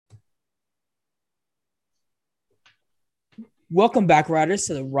Welcome back, riders,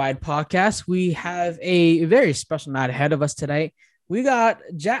 to the Ride Podcast. We have a very special night ahead of us tonight. We got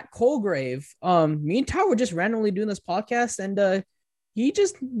Jack Colgrave. Me and Ty were just randomly doing this podcast, and he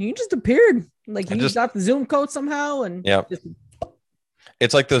just appeared. Like he got the Zoom code somehow, and yeah,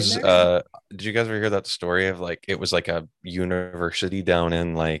 it's like those. there. Did you guys ever hear that story of like it was like a university down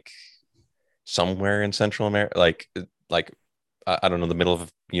in like somewhere in Central America, like I don't know, the middle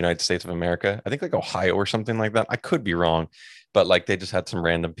of the United States of America. I think like Ohio or something like that. I could be wrong, but like they just had some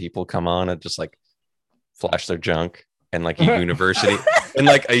random people come on and just like flash their junk and like a university in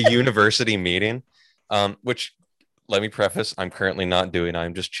like a university meeting. Which let me preface, I'm currently not doing.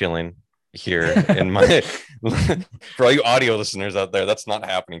 I'm just chilling here in my for all you audio listeners out there, that's not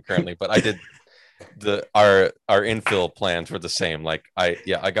happening currently, but I did our infill plans were the same. Like I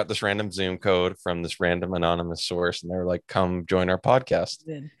got this random Zoom code from this random anonymous source, and they were like, come join our podcast.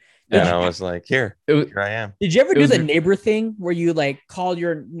 And I was like, here I am. Did you ever do the neighbor thing where you like call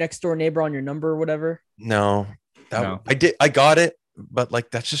your next door neighbor on your number or whatever? No. I did. I got it, but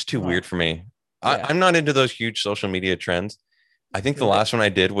like that's just too weird for me. Yeah. I'm not into those huge social media trends. I think the last one I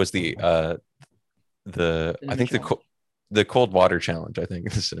did was the cold water challenge. I think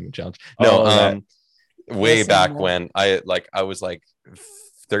the cinnamon challenge. No, way back when I was like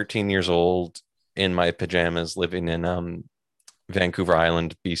 13 years old in my pajamas living in Vancouver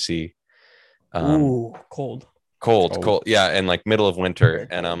Island, BC. Cold. Yeah, and like middle of winter,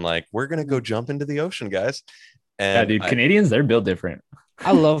 and I'm like, we're gonna go jump into the ocean, guys. And yeah, dude, Canadians, they're built different.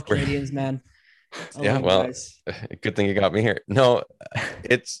 I love Canadians, man. Good thing you got me here. No,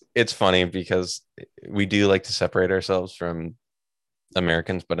 it's funny because we do like to separate ourselves from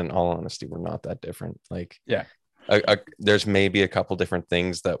Americans, but in all honesty, we're not that different. Like, yeah, there's maybe a couple different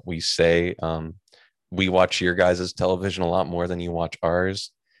things that we say. We watch your guys' television a lot more than you watch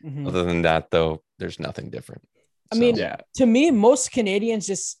ours. Mm-hmm. Other than that, though, there's nothing different. I mean, to me, most Canadians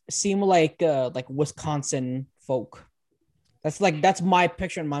just seem like Wisconsin folk. That's my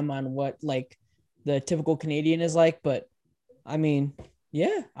picture in my mind. What like the typical Canadian is like, but I mean,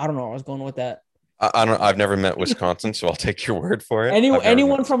 yeah, I don't know where I was going with that. I've never met Wisconsin, so I'll take your word for it.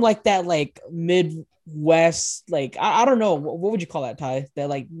 Anyone from like that, like Midwest, like I don't know, what would you call that, Ty? That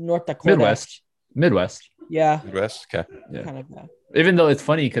like North Dakota, Midwest. Yeah, Midwest. Okay, yeah. Kind of. Yeah. Even though it's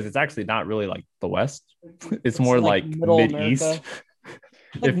funny because it's actually not really like the West. It's more like Mid-East.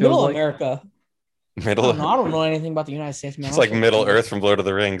 Like Middle America. I don't know anything about the United States, man. It's like Middle Earth from Lord of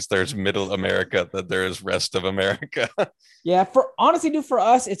the Rings. There's Middle America, that there is rest of America. Yeah, for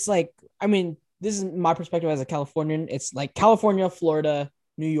us, it's like, I mean, this is my perspective as a Californian. It's like California, Florida,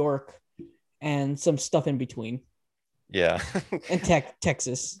 New York, and some stuff in between. Yeah. And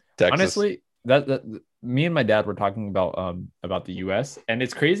Texas. Honestly, that me and my dad were talking about the US, and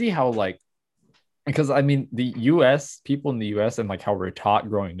it's crazy how like, because I mean the US people in the US and like how we're taught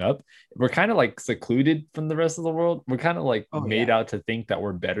growing up, we're kind of like secluded from the rest of the world. We're kind of like made out to think that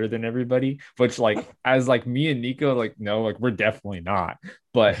we're better than everybody, which like as like me and Nico, like no, like we're definitely not.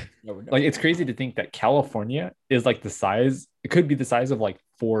 But like it's crazy to think that California is like it could be the size of like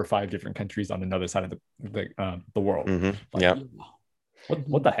 4 or 5 different countries on another side of the world. Mm-hmm. Like, yeah.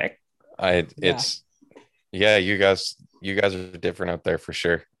 What the heck? You guys are different out there for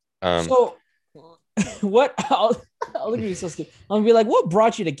sure. So what I'll look at you so stupid. I'm gonna be like, what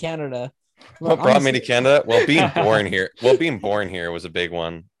brought you to Canada? What brought me to Canada? Well, being born here was a big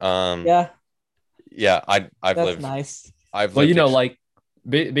one. I've That's lived nice. Like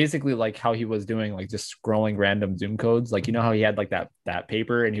basically like how he was doing like just scrolling random Zoom codes, like how he had like that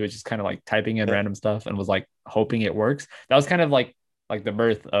paper and he was just kind of like typing in random stuff and was like hoping it works. That was kind of like the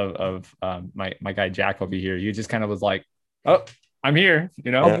birth of my guy Jack over here. He just kind of was like, oh, I'm here,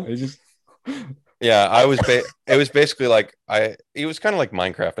 It's just it was basically like it was kind of like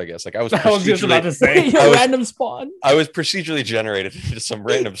Minecraft, I guess. Like I was just about to say random spawn. I was procedurally generated into some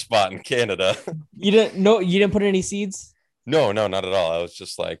random spot in Canada. You didn't put any seeds? No, not at all. I was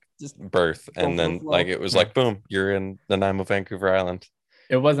just birth, and then like it was like boom, you're in the Nanaimo, Vancouver Island.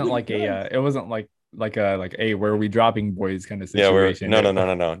 It wasn't like a where are we dropping boys kind of situation.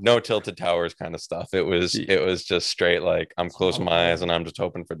 Yeah, no tilted towers kind of stuff. It was just straight like I'm closing my eyes and I'm just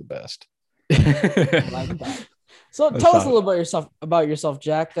hoping for the best. I like that. So tell us a little about yourself,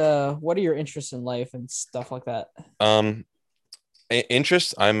 Jack. What are your interests in life and stuff like that?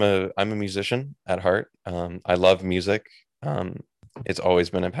 Interests. I'm a musician at heart. I love music. It's always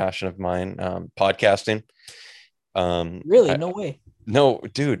been a passion of mine. Podcasting. Really? No way. No,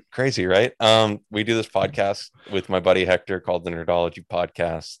 dude, crazy, right? We do this podcast with my buddy Hector called the Nerdology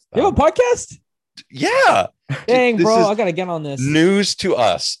Podcast. You have a podcast? Yeah. Dang, bro, I gotta get on this. News to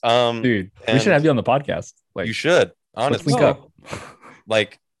us. Dude, we should have you on the podcast. Like, you should. Let's link honestly, No, up.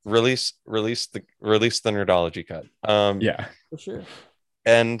 like release the nerdology cut. Yeah. for sure.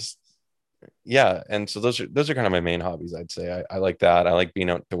 And yeah, and so those are kind of my main hobbies, I'd say. I like that. I like being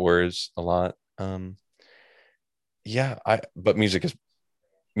outdoors a lot. Yeah, I but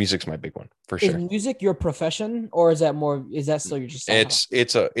music's my big one for Is sure. music your profession, or is that more? Is that still your just side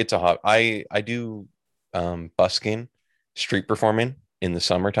hustle? It's a hobby. I do busking, street performing in the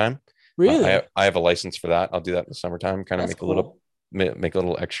summertime. Really? I have a license for that. I'll do that in the summertime, kind of That's make a little cool. make a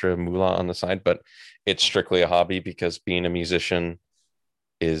little extra moolah on the side, but it's strictly a hobby because being a musician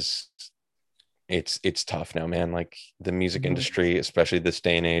is it's tough now, man. Like the music Mhm. industry, especially this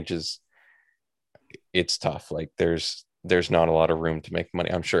day and age, is it's tough. Like there's not a lot of room to make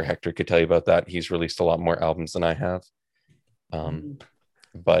money. I'm sure Hector could tell you about that. He's released a lot more albums than I have. Um, Mhm.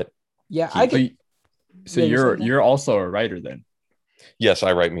 but Yeah, I he Oh, get. so Yeah, you're saying that. you're also a writer then. yes,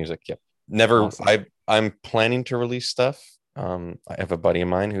 I write music. Yep. Never Awesome. I'm planning to release stuff. I have a buddy of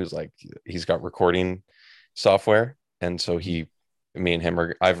mine who's like he's got recording software, and so me and him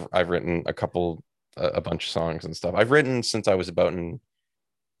are I've written a bunch of songs and stuff. I've written since I was about in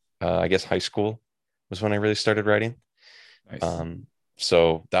I guess high school was when I really started writing. Nice. Um,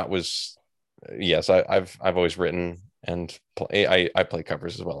 so that was yes, I've always written and I play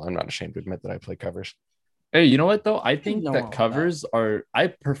covers as well. I'm not ashamed to admit that I play covers. Hey, you know what though? I There's think no that wrong with that. covers are I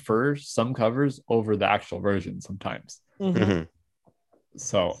prefer some covers over the actual version sometimes. Mm-hmm. Mhm.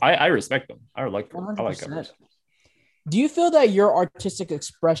 So I respect them. I like 100%. covers. Do you feel that your artistic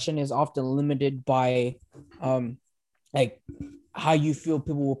expression is often limited by, um, like how you feel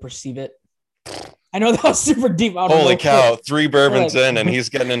people will perceive it? I know that was super deep out of Holy nowhere, cow, three but bourbons like, in and he's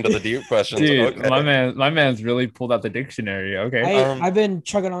getting into the deep questions. Dude, Okay. my man's really pulled out the dictionary. Okay. Um, I've been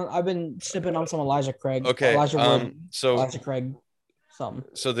chugging on. I've been sipping on some Elijah Craig, okay. Elijah Craig, something.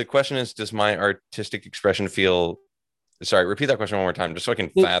 So the question is, does my artistic expression feel sorry, repeat that question one more time, just so I can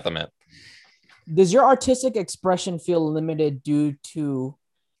fathom it. Does your artistic expression feel limited due to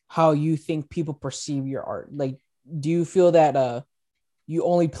how you think people perceive your art? Like, do you feel that you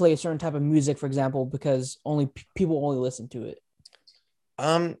only play a certain type of music, for example, because people only listen to it?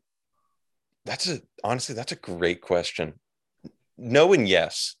 Um, that's a great question. No and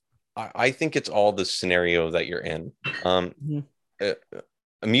yes. I think it's all the scenario that you're in. Mhm. Uh,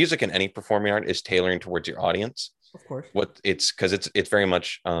 music and any performing art is tailoring towards your audience. Of course. What it's because it's very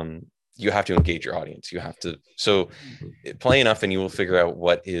much you have to engage your audience. You have to play enough, and you will figure out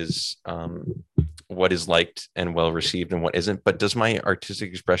what is liked and well received and what isn't. But does my artistic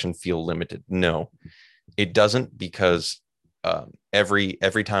expression feel limited? No, it doesn't because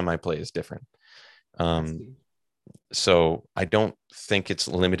every time I play is different. Um, so I don't think it's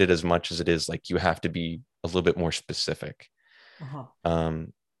limited as much as it is like you have to be a little bit more specific. Uh-huh.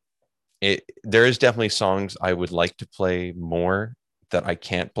 Um, there is definitely songs I would like to play more that I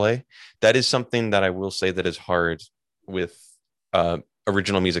can't play. That is something that I will say that is hard with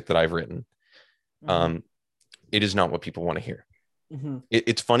original music that I've written. Mm-hmm. It is not what people want to hear. Mm-hmm.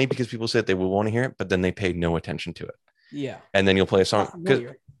 It's funny because people say that they will want to hear it, but then they pay no attention to it. Yeah. And then you'll play a Not song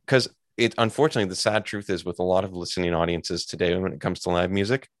familiar. because it unfortunately the sad truth is with a lot of listening audiences today when it comes to live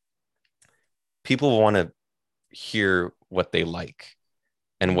music, people want to hear what they like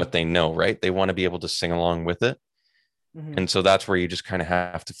and what they know, right? They want to be able to sing along with it. Mm-hmm. And so that's where you just kind of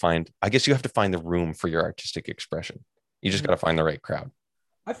have to find, I guess you have to find the room for your artistic expression. You just got to find the right crowd.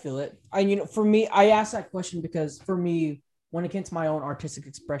 I feel it. For me, I asked that question because for me, when it came to my own artistic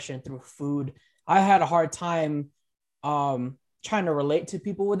expression through food, I had a hard time trying to relate to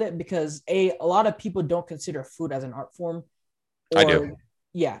people with it because a lot of people don't consider food as an art form. I do. Or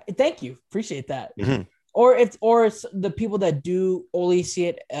yeah, thank you. Appreciate that. Mm-hmm. Or it's the people that do only see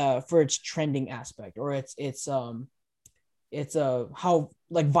it for its trending aspect, or it's how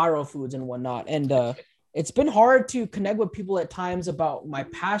like viral foods and whatnot. And it's been hard to connect with people at times about my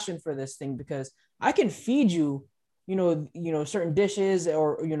passion for this thing because I can feed you, certain dishes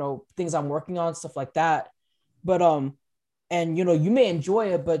or things I'm working on, stuff like that. But and you may enjoy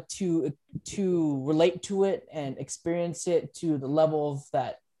it, but to relate to it and experience it to the level of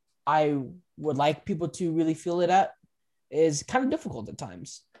that I would like people to really feel it at is kind of difficult at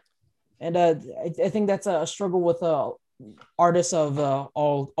times. And I think that's a struggle with artists of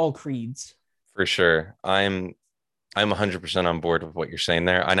all creeds. For sure. I'm 100% on board with what you're saying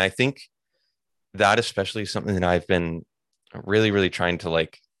there. And I think that especially is something that I've been really, really trying to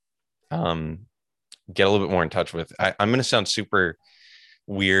like get a little bit more in touch with. I'm going to sound super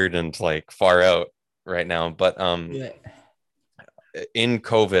weird and like far out right now, but Yeah. in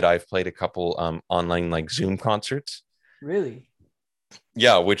COVID, I've played a couple online like Zoom concerts. Really?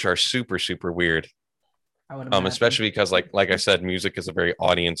 Yeah, which are super, super weird. I would imagine. Especially because like I said, music is a very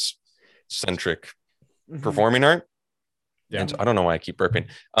audience centric Mhm. performing art. Yeah. And so I don't know why I keep burping.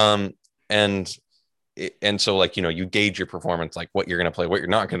 And so like, you know, you gauge your performance, like what you're going to play, what you're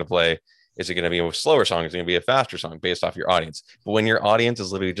not going to play. Is it going to be a slower song? Is it going to be a faster song based off your audience? But when your audience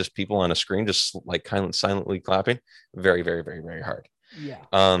is literally just people on a screen, just like kind of silently clapping, very, very, very, very hard. Yeah.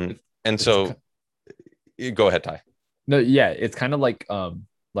 And It's so go ahead, Ty. No, yeah, it's kind of like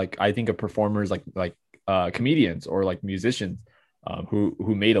I think of performers like comedians or like musicians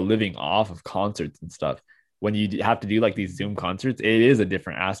who made a living off of concerts and stuff. When you have to do like these Zoom concerts, it is a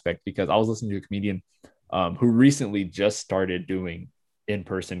different aspect because I was listening to a comedian who recently just started doing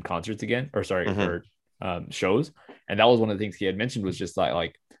in-person concerts again, or sorry, Mhm. or shows, and that was one of the things he had mentioned was just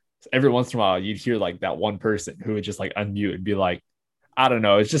like every once in a while you'd hear like that one person who would just like unmute and be like, I don't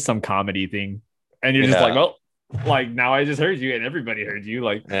know, it's just some comedy thing, and you're just like, Yeah. well, like now I just heard you and everybody heard you,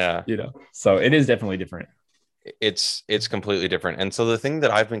 like, Yeah. you know, so it is definitely different. It's completely different. And so the thing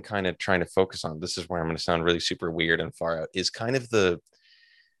that I've been kind of trying to focus on, this is where I'm going to sound really super weird and far out, is kind of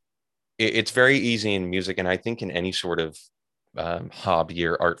it's very easy in music, and I think in any sort of hobby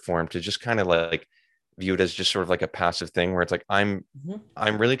or art form, to just kind of like view it as just sort of like a passive thing where it's like Mhm.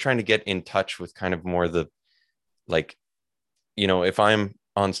 I'm really trying to get in touch with kind of more the, like, you know, if I'm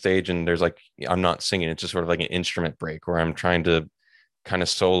on stage and there's like, I'm not singing, it's just sort of like an instrument break where I'm trying to kind of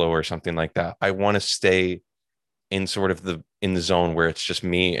solo or something like that. I want to stay in sort of in the zone where it's just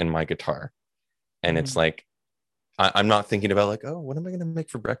me and my guitar. And it's Mhm. like, I'm not thinking about like, oh, what am I going to make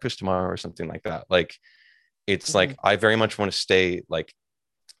for breakfast tomorrow or something like that. Like, it's like, I very much want to stay like,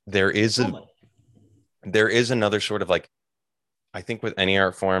 there is a, Totally. there is another sort of like, I think with any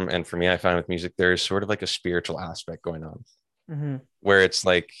art form, and for me, I find with music, there is sort of like a spiritual aspect going on Mhm. where it's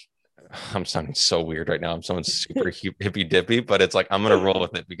like, I'm sounding so weird right now. I'm sounding super hippy dippy, but it's like, I'm going to roll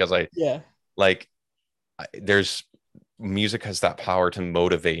with it because Yeah. like, there's music has that power to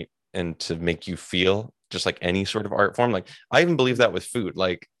motivate and to make you feel just like any sort of art form. Like I even believe that with food.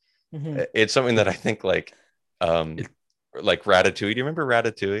 Like Mhm. it's something that I think um like Ratatouille. Do you remember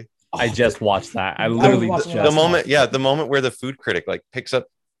Ratatouille? I Oh, just watched that. I I was literally watching The last just night. moment, watched yeah, that. the moment where the food critic like picks up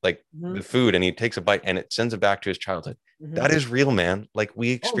like the Mhm. food and he takes a bite and it sends it back to his childhood. Mhm. That is real, man. Like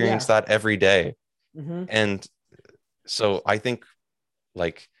we Oh experience yeah. that every day. Mhm. And so I think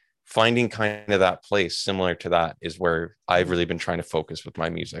like finding kind of that place similar to that is where I've really been trying to focus with my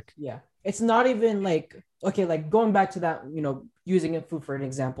music. Yeah. It's not even like, okay, like going back to that, using it food for an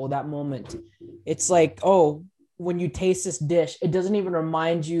example, that moment. It's like, oh, when you taste this dish, it doesn't even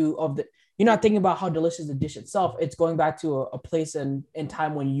remind you of you're not thinking about how delicious the dish itself. It's going back to a place in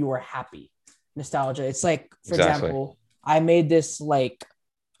time when you were happy. Nostalgia. It's like, for Exactly. example, I made this like,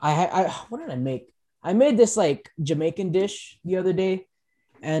 what did I make? I made this like Jamaican dish the other day.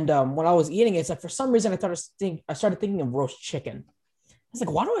 And when I was eating it, it's like for some reason I started thinking of roast chicken. I was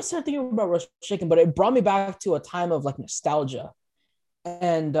like, why do I start thinking about roast chicken? But it brought me back to a time of like nostalgia.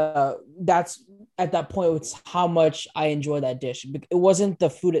 And that's at that point, it's how much I enjoy that dish. It wasn't the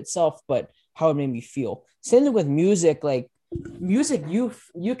food itself, but how it made me feel. Same thing with music. Like music,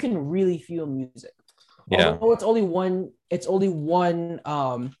 you can really feel music. Yeah. Although it's only one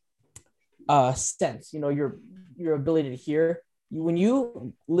sense, your ability to hear. When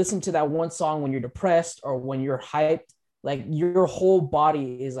you listen to that one song when you're depressed or when you're hyped, like your whole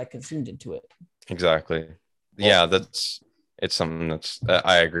body is like consumed into it. Exactly. Well, Yeah, it's something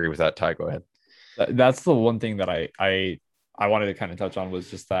I agree with that. Ty, go ahead. that's the one thing that I wanted to kind of touch on was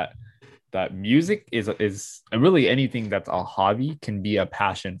just that music is really anything that's a hobby can be a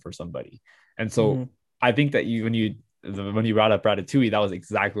passion for somebody. And so Mm-hmm. I think that when you brought up Ratatouille, that was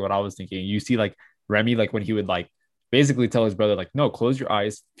exactly what I was thinking. You see like Remy, like when he would like basically tell his brother, like, no, close your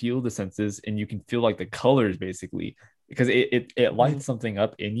eyes, feel the senses, and you can feel like the colors basically, because it lights something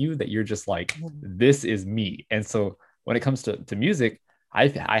up in you that you're just like, this is me. And so when it comes to music, I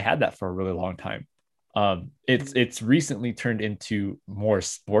had that for a really long time. It's recently turned into more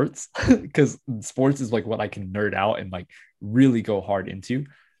sports because sports is like what I can nerd out and like really go hard into.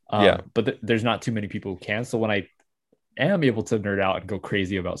 Yeah. But there's not too many people who can. So when I am able to nerd out and go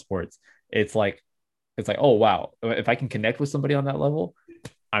crazy about sports, it's like oh wow, if I can connect with somebody on that level,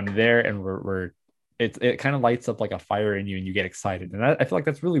 I'm there, and we're it kind of lights up like a fire in you, and you get excited. And I feel like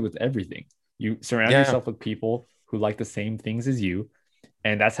that's really with everything. You surround Yeah. yourself with people who like the same things as you,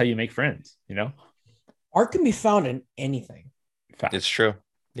 and that's how you make friends. You know, Art can be found in anything. It's facts. true.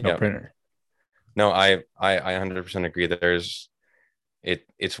 No Yeah. printer. No, I 100% agree that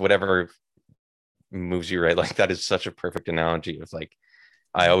it's whatever moves you, right? Like that is such a perfect analogy of like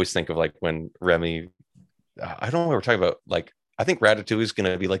I always think of like when Remy, I don't know what we're talking about. Like I think Ratatouille is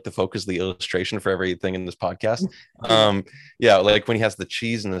going to be like the focus, the illustration for everything in this podcast. Yeah. Yeah, like when he has the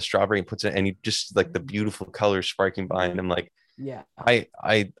cheese and the strawberry and puts it, and he just like the beautiful colors sparking behind him. Like Yeah.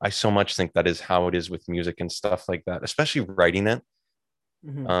 I so much think that is how it is with music and stuff like that, especially writing it.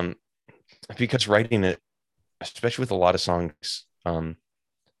 Mhm. Um, because writing it, especially with a lot of songs,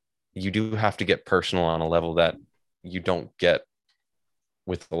 you do have to get personal on a level that you don't get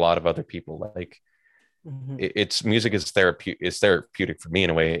with a lot of other people. Like Mhm. it's music is therapeutic for me in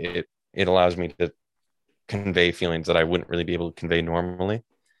a way. It allows me to convey feelings that I wouldn't really be able to convey normally.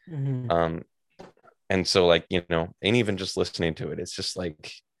 Mhm. Um, and so like, you know, and even just listening to it, it's just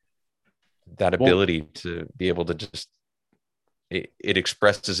like that Well, ability to be able to just it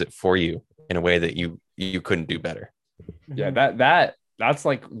expresses it for you in a way that you couldn't do better. yeah, Mhm. that's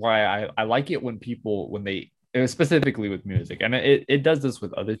like why I like it when people when they specifically with music, and it does this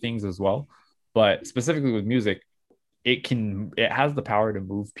with other things as well, but specifically with music, it has the power to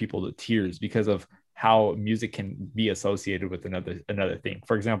move people to tears because of how music can be associated with another thing.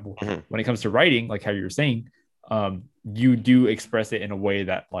 For example, Mhm. when it comes to writing, like how you were saying, you do express it in a way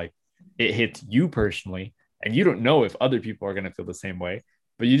that like it hits you personally, and you don't know if other people are going to feel the same way,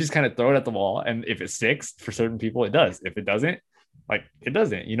 but you just kind of throw it at the wall, and if it sticks for certain people, it does. If it doesn't, like it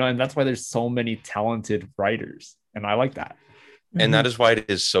doesn't, and that's why there's so many talented writers, and I like that. And that Mhm. is why it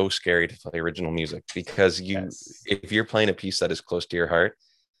is so scary to play original music, because Yes. if you're playing a piece that is close to your heart,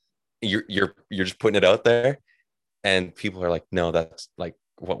 you're just putting it out there, and people are like, no, that's like,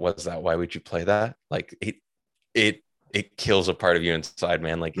 what was that? Why would you play that? Like it it kills a part of you inside,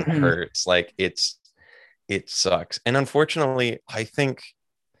 man. Like it Mhm. hurts. Like it sucks. And unfortunately, I think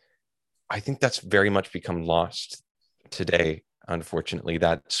that's very much become lost today. Unfortunately,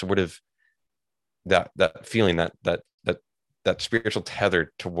 that sort of that feeling that spiritual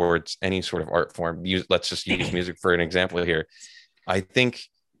tether towards any sort of art form. Let's just use music for an example here. I think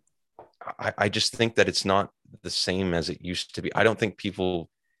I just think that it's not the same as it used to be. I don't think people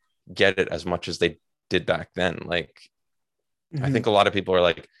get it as much as they did back then. Like I think Mhm. a lot of people are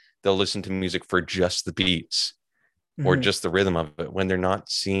like they'll listen to music for just the beats or Mhm. just the rhythm of it when they're not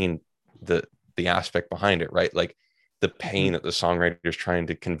seeing the the aspect behind it, right? Like the pain Mhm. that the songwriter is trying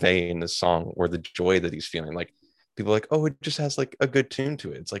to convey in the song or the joy that he's feeling. Like people are like, oh, it just has like a good tune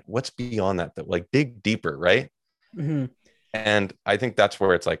to it. It's like, what's beyond that though? Like dig deeper, right? Mhm. And I think that's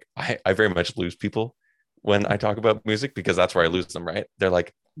where it's like I very much lose people when I talk about music, because that's where I lose them, right? They're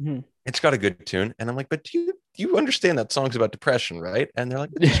like, Mhm. it's got a good tune. And I'm like, but do you understand that song's about depression, right? And they're like,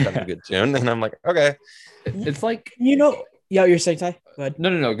 it's just got a Yeah. good tune. And I'm like, okay. It's like Yeah, you're saying, Ty? Go ahead.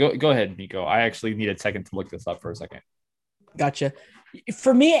 no. Go ahead, Nico. I actually need a second to look this up for a second. Gotcha.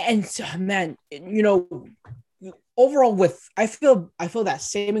 For me, and man, overall, with I feel that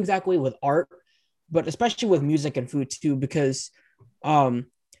same exact way with art, but especially with music and food too, because um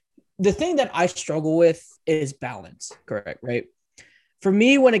the thing that I struggle with is balance. Correct, right? For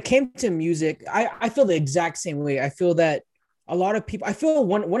me, when it came to music, I feel the exact same way. I feel that a lot of people, I feel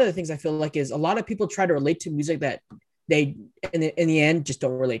one of the things I feel like is a lot of people try to relate to music that they in the end just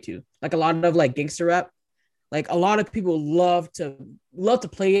don't relate to. Like a lot of like gangster rap, like a lot of people love to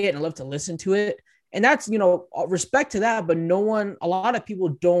play it and love to listen to it, and that's respect to that. But a lot of people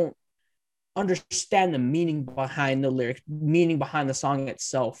don't understand the meaning behind the lyrics, meaning behind the song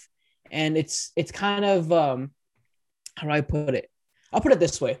itself, and it's kind of how do I put it? I'll put it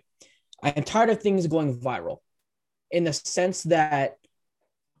this way: I am tired of things going viral, in the sense that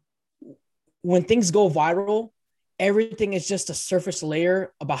when things go viral, everything is just a surface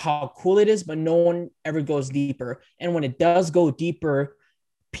layer about how cool it is, but no one ever goes deeper. And when it does go deeper,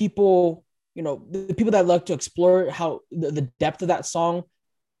 people, the people that like to explore how the depth of that song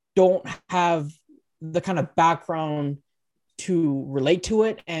don't have the kind of background to relate to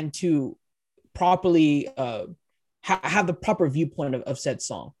it and to properly have the proper viewpoint of said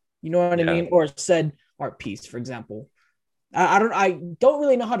song. You know what I Yeah. mean? Or said art piece, for example. I don't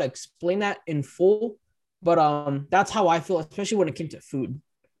really know how to explain that in full, but that's how I feel, especially when it came to food.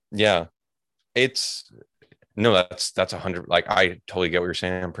 Yeah. It's no, that's 100. Like I totally get what you're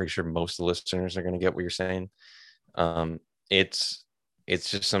saying. I'm pretty sure most of the listeners are going to get what you're saying. Um, it's it's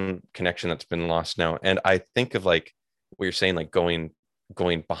just some connection that's been lost now. And I think of like what you're saying, like going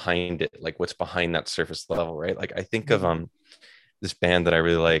behind it, like what's behind that surface level, right? Like I think of Mhm. this band that I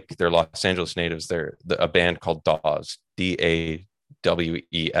really like. They're Los Angeles natives. They're a band called Dawes,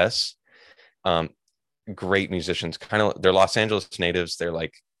 Dawes. Um, Great musicians. Kind of, they're Los Angeles natives. They're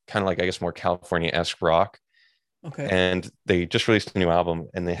like kind of like I guess more California-esque rock, Okay. and they just released a new album,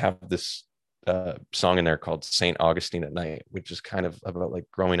 and they have this song in there called St. Augustine at Night, which is kind of about like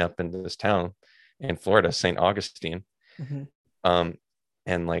growing up in this town in Florida, St. Augustine. Mm-hmm. and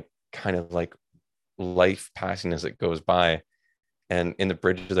like kind of like life passing as it goes by. And in the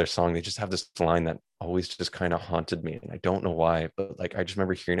bridge of their song, they just have this line that always just kind of haunted me. And I don't know why, but like I just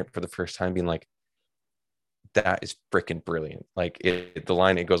remember hearing it for the first time being like, that is freaking brilliant. Like the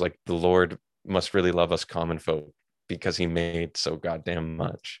line, it goes like, the Lord must really love us common folk because he made so goddamn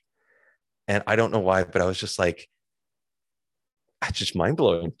much. And I don't know why, but I was just like, that's just mind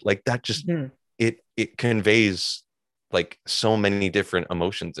blowing. Like that just, it conveys like so many different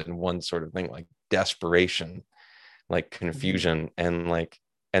emotions in one sort of thing, like desperation, like confusion, and like,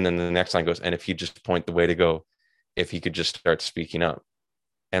 and then the next line goes, and if he just point the way to go, if he could just start speaking up.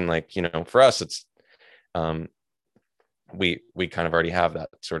 And like, you know, for us, it's we kind of already have that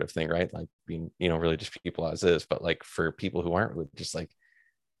sort of thing, right? Like being, you know, really just people as is. But like for people who aren't really just like,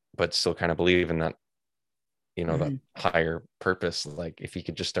 but still kind of believe in that, you know, that higher purpose, like if he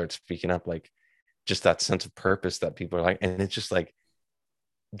could just start speaking up, like just that sense of purpose that people are like, and it's just like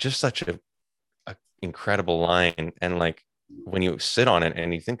just such a incredible line. And like when you sit on it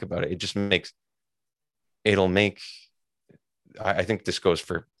and you think about it, it just makes, it'll make, I think this goes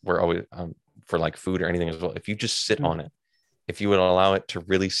for, we're always for like food or anything as well. If you just sit on it, if you would allow it to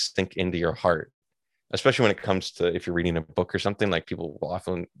really sink into your heart, especially when it comes to, if you're reading a book or something, like people will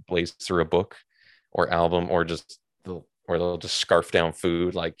often blaze through a book or album, or just they'll just scarf down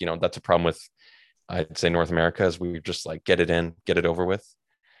food. Like, you know, that's a problem with, I'd say, North America, is we just like get it in, get it over with.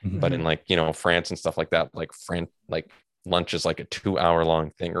 But in like, you know, France and stuff like that, like lunch is like a 2 hour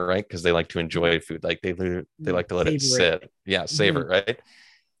long thing, right? Because they like to enjoy food. Like they like to let it sit. Yeah, savor, right?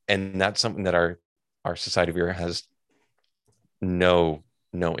 And that's something that our society here has no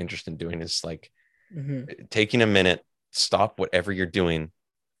interest in doing, is like taking a minute, stop whatever you're doing,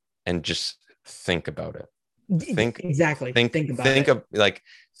 and just think about it. Think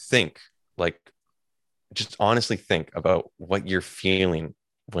just honestly think about what you're feeling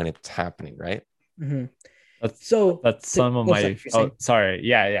when it's happening, right? That's some of my. Oh, sorry.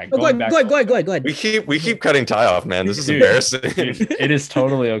 Yeah. Go ahead. We keep cutting Ty off, man. This is embarrassing. Dude, it is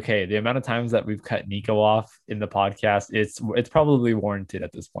totally okay. The amount of times that we've cut Nico off in the podcast, it's probably warranted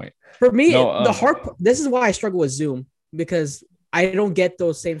at this point. For me, the hard. This is why I struggle with Zoom, because I don't get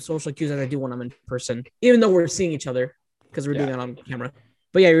those same social cues as I do when I'm in person, even though we're seeing each other because we're doing it on camera.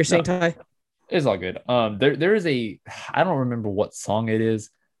 But yeah, you were saying, Ty? It's all good. There is I don't remember what song it is,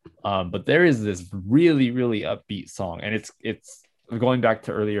 but there is this really, really upbeat song, and it's going back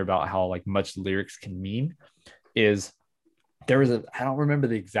to earlier about how like much lyrics can mean. Is there is I don't remember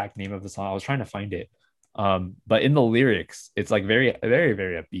the exact name of the song. I was trying to find it. But in the lyrics, it's like very, very,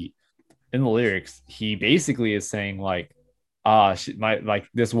 very upbeat. In the lyrics, he basically is saying like,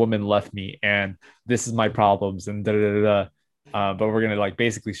 this woman left me, and this is my problems, and da da da. But we're gonna like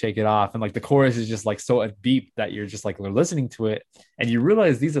basically shake it off, and like the chorus is just like so upbeat that you're just like listening to it, and you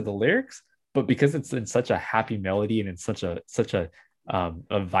realize these are the lyrics, but because it's in such a happy melody and in such a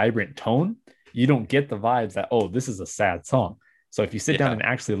vibrant tone, you don't get the vibes that, oh, this is a sad song. So if you sit down and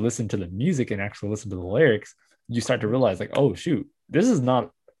actually listen to the music and actually listen to the lyrics, you start to realize like, oh shoot, this is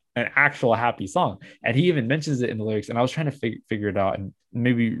not an actual happy song. And he even mentions it in the lyrics, and I was trying to figure it out. And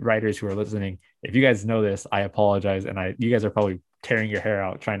maybe writers who are listening, if you guys know this, I apologize, and you guys are probably tearing your hair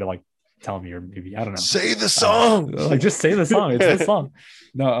out trying to like tell me, or maybe I don't know, say the song, like just say the song. It's the song.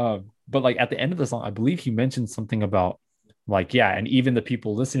 No, but like at the end of the song, I believe he mentioned something about like, yeah, and even the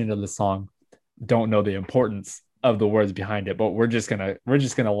people listening to the song don't know the importance of the words behind it, but we're just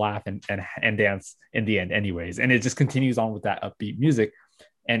gonna laugh and dance in the end anyways. And it just continues on with that upbeat music.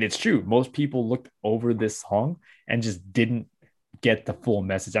 And it's true, most people looked over this song and just didn't get the full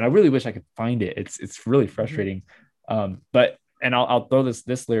message. And I really wish I could find it. It's really frustrating. But I'll throw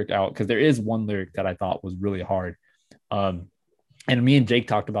this lyric out, because there is one lyric that I thought was really hard. And me and Jake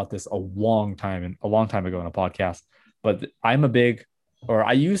talked about this a long time ago in a podcast. But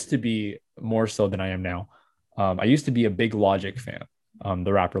I used to be, more so than I am now. I used to be a big Logic fan,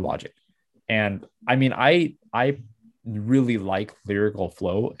 the rapper Logic. And I mean, I really like lyrical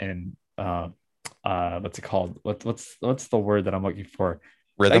flow and what's it called? What's the word that I'm looking for?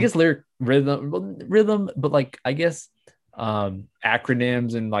 Rhythm? I guess rhythm, but like I guess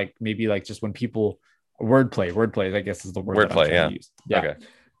acronyms, and like maybe like just when people wordplay, I guess is the word that I'm trying to use. Yeah.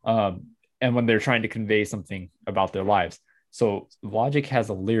 Okay. And when they're trying to convey something about their lives. So Logic has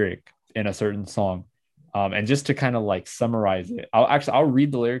a lyric in a certain song. And just to kind of like summarize it, I'll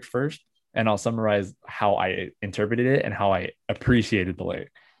read the lyrics first, and I'll summarize how I interpreted it and how I appreciated the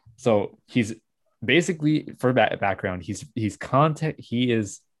lyric. So he's basically, for background, he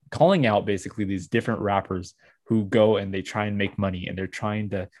is calling out basically these different rappers who go and they try and make money and they're trying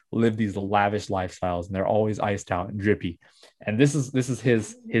to live these lavish lifestyles and they're always iced out and drippy. And this is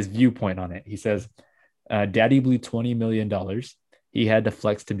his viewpoint on it. He says, Daddy blew $20 million. He had to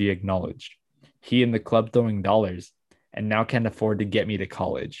flex to be acknowledged. He in the club throwing dollars and now can't afford to get me to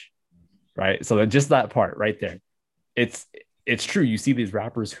college. Right. So just that part right there. It's true. You see these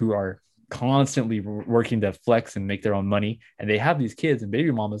rappers who are constantly working to flex and make their own money, and they have these kids and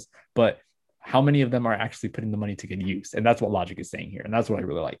baby mamas, but how many of them are actually putting the money to good use? And that's what Logic is saying here. And that's what I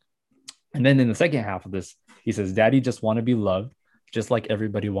really like. And then in the second half of this, he says, Daddy just want to be loved, just like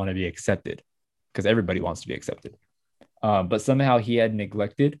everybody want to be accepted, because everybody wants to be accepted. But somehow he had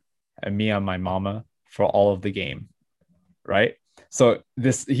neglected me and my mama for all of the game. Right. So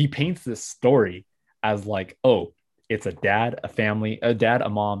he paints this story as like, oh, it's a dad, a family, a dad, a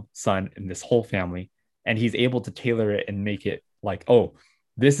mom, son, and this whole family. And he's able to tailor it and make it like, oh,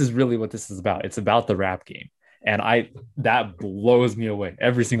 this is really what this is about. It's about the rap game. And that blows me away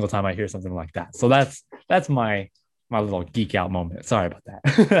every single time I hear something like that. So that's my little geek out moment. Sorry about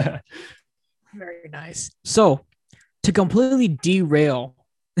that. Very nice. So to completely derail,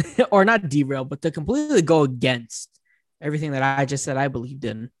 or not derail, but to completely go against everything that I just said I believed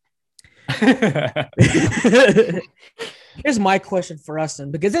in. Here's my question for us, then,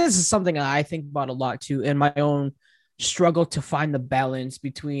 because this is something I think about a lot too in my own struggle to find the balance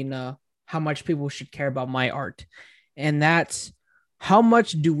between how much people should care about my art, and that's how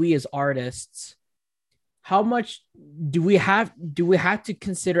much do we as artists, how much do we have to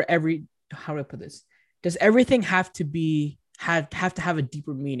consider how do I put this? Does everything have to have a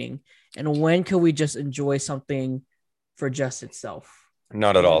deeper meaning, and when can we just enjoy something for just itself?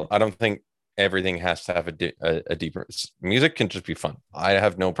 Not at all. I don't think everything has to have a deeper. Music can just be fun. I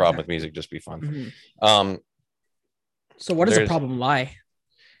have no problem with music just be fun. Mm-hmm. So where does the problem lie?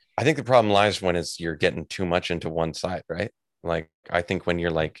 I think the problem lies when you're getting too much into one side, right? Like, I think when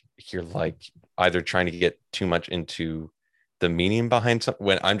you're either trying to get too much into the meaning behind something.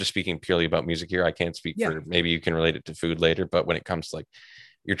 When I'm just speaking purely about music here, I can't speak for, maybe you can relate it to food later, but when it comes to like,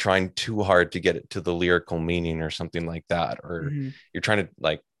 you're trying too hard to get it to the lyrical meaning or something like that, or you're trying to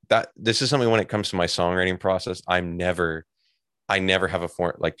like that. This is something when it comes to my songwriting process, I never have a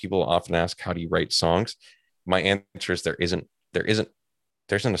form. Like, people often ask, how do you write songs? My answer is there isn't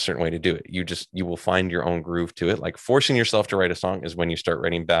a certain way to do it. You will find your own groove to it. Like, forcing yourself to write a song is when you start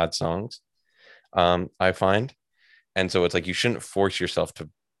writing bad songs. I find. And so it's like, you shouldn't force yourself to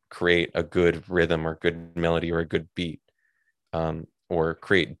create a good rhythm or good melody or a good beat, or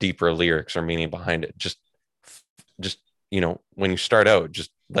create deeper lyrics or meaning behind it. Just, when you start out, just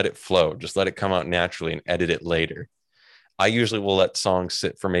let it flow, just let it come out naturally and edit it later. I usually will let songs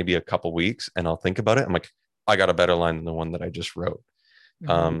sit for maybe a couple weeks and I'll think about it. I'm like, I got a better line than the one that I just wrote.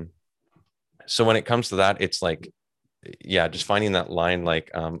 So when it comes to that, it's like, just finding that line.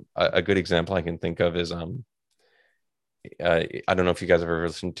 Like, a good example I can think of is, I don't know if you guys have ever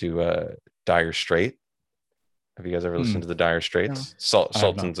listened to Dire Straits. Have you guys ever listened to the Dire Straits? No.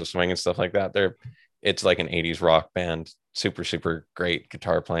 Sultans of Swing and stuff like that. It's like an 80s rock band, super, super great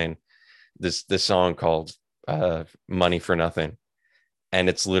guitar playing. This song called Money for Nothing. And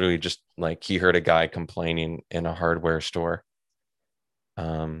it's literally just like, he heard a guy complaining in a hardware store.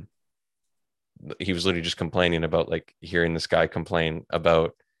 He was literally just complaining about, like, hearing this guy complain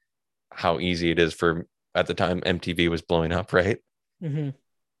about how easy it is for, at the time, MTV was blowing up, right? And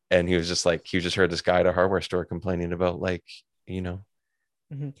he was just heard this guy at a hardware store complaining about, like,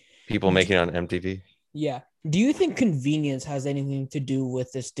 people making it on MTV. Yeah. Do you think convenience has anything to do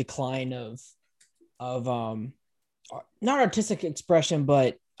with this decline of not artistic expression,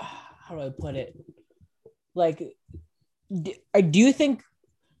 but how do I put it? Like, do you think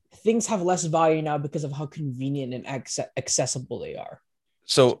things have less value now because of how convenient and accessible they are?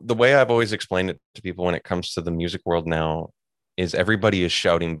 So the way I've always explained it to people when it comes to the music world now is, everybody is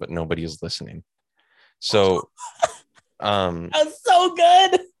shouting, but nobody is listening. So, that's so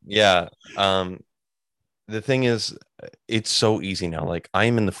good. Yeah. The thing is, it's so easy now. Like, I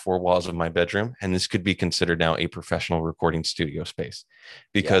am in the four walls of my bedroom, and this could be considered now a professional recording studio space,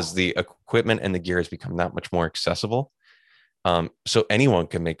 because the equipment and the gear has become that much more accessible. So anyone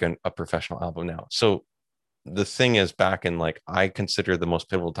can make a professional album now. So the thing is, back in, like, I consider the most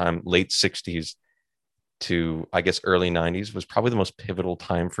pivotal time, late 60s to, I guess, early 90s, was probably the most pivotal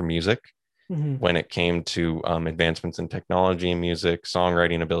time for music, when it came to advancements in technology and music,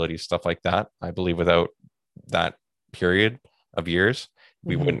 songwriting abilities, stuff like that. I believe without that period of years,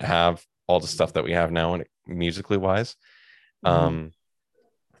 we wouldn't have all the stuff that we have now, and musically wise. And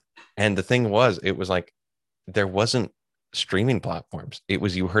the thing was, it was like, there wasn't streaming platforms. It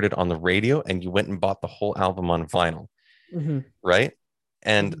was you heard it on the radio and you went and bought the whole album on vinyl, right?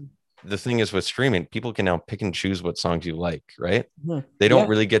 And the thing is with streaming, people can now pick and choose what songs you like, right? They don't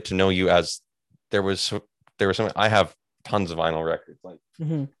really get to know you as there was something. I have tons of vinyl records, like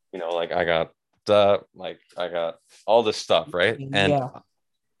like I got all this stuff, right?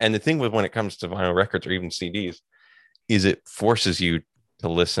 And the thing with when it comes to vinyl records or even CDs is it forces you to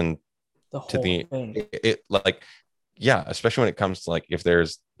listen the whole thing. It like, yeah, especially when it comes to like if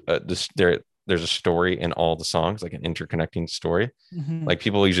there's there's a story in all the songs, like an interconnecting story. Like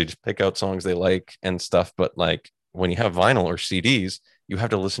people usually just pick out songs they like and stuff, but like when you have vinyl or CDs, you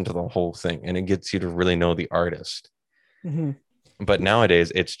have to listen to the whole thing, and it gets you to really know the artist. But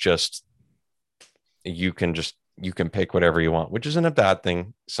nowadays, it's just you can pick whatever you want, which isn't a bad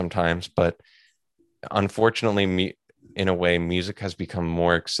thing sometimes, but unfortunately, in a way, music has become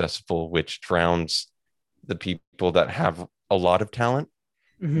more accessible, which drowns the people that have a lot of talent,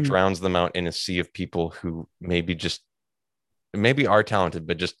 drowns them out in a sea of people who maybe are talented,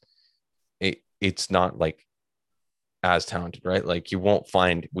 but just it's not like as talented, right? Like we won't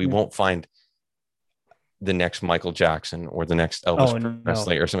find the next Michael Jackson or the next Elvis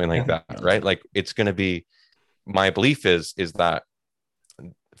Presley or something like that, right? Like it's going to be, my belief is that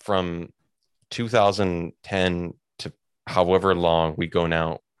from 2010 to however long we go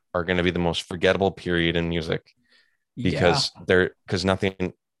now are going to be the most forgettable period in music, because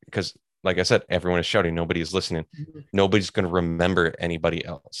like I said, everyone is shouting, nobody is listening, nobody's going to remember anybody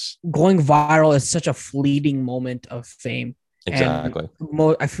else. Going viral is such a fleeting moment of fame. Exactly.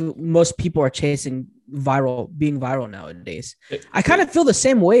 I feel most people are chasing being viral nowadays. I kind of feel the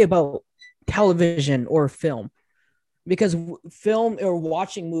same way about television or film, because film or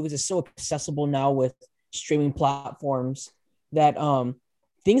watching movies is so accessible now with streaming platforms that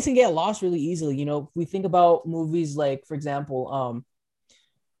things can get lost really easily. If we think about movies like, for example,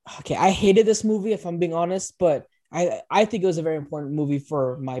 I hated this movie, if I'm being honest, but I think it was a very important movie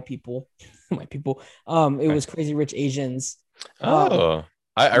for my people. It was Crazy Rich Asians.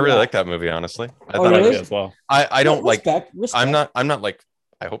 I really like that movie, honestly. I thought really? I did as well. I don't respect. I'm not like,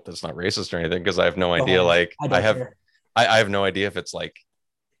 I hope that's not racist or anything, because I have no idea. Like I have no idea if it's like,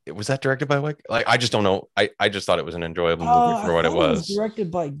 was that directed by like I just don't know. I just thought it was an enjoyable movie for what it was.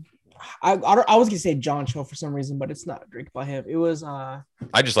 Directed by I was gonna say John Cho for some reason, but it's not directed by him. It was I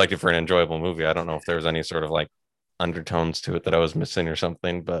just liked it for an enjoyable movie. I don't know if there was any sort of like undertones to it that I was missing or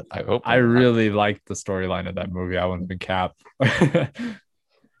something, but I hope I really liked the storyline of that movie. I wouldn't be cap.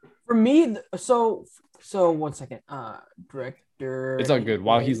 For me, so 1 second. Director. It's all good.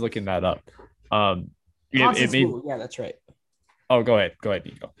 While he's looking that up, yeah, that's right. Oh, go ahead,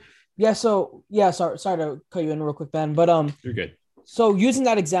 Nico. Yeah. So sorry to cut you in real quick, Ben. But you're good. So using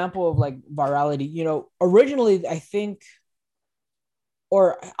that example of like virality, originally I think,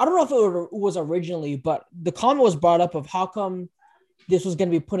 or I don't know if it was originally, but the comment was brought up of how come this was going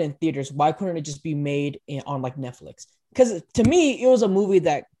to be put in theaters. Why couldn't it just be made on like Netflix? Because to me, it was a movie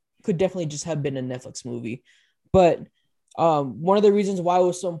that could definitely just have been a Netflix movie. But one of the reasons why it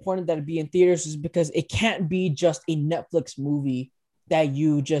was so important that it be in theaters is because it can't be just a Netflix movie that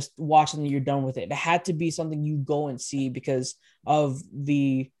you just watch and then you're done with it. It had to be something you go and see because of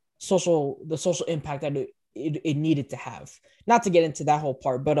the social impact that it needed to have. Not to get into that whole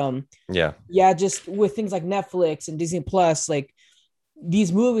part, but just with things like Netflix and Disney Plus, like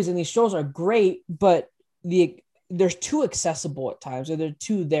these movies and these shows are great, but they're too accessible at times, or they're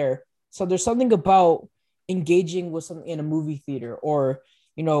too there. So there's something about engaging with something in a movie theater, or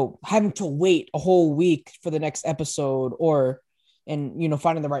having to wait a whole week for the next episode, and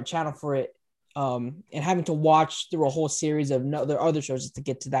finding the right channel for it, and having to watch through a whole series of other shows just to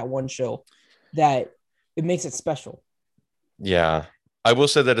get to that one show, that it makes it special. Yeah, I will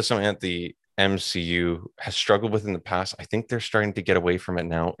say that is something that the MCU has struggled with in the past. I think they're starting to get away from it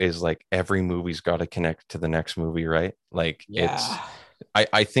now, is like every movie's got to connect to the next movie, right? Like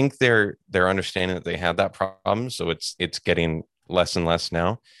I think they're understanding that they had that problem, so it's getting less and less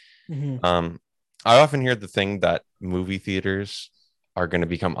now. I often hear the thing that movie theaters are going to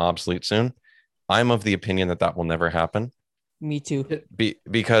become obsolete soon. I'm of the opinion that will never happen. Me too.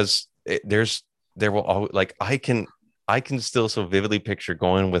 Because there will always, like, I can still so vividly picture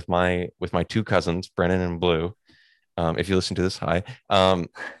going with my two cousins, Brennan and Blue. If you listen to this, hi.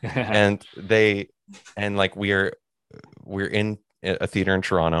 And we're in a theater in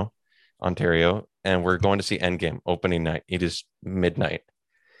Toronto, Ontario, and we're going to see Endgame opening night. It is midnight,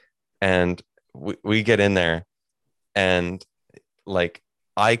 and we get in there, and like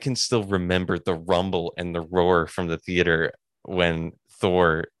I can still remember the rumble and the roar from the theater when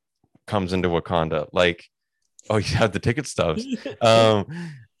Thor comes into Wakanda. Like Oh yeah, the ticket stubs. Um,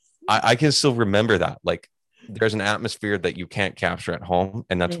 I can still remember that. Like, there's an atmosphere that you can't capture at home,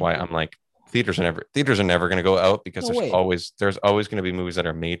 and that's why I'm like, theaters are never going to go out because No way. there's always going to be movies that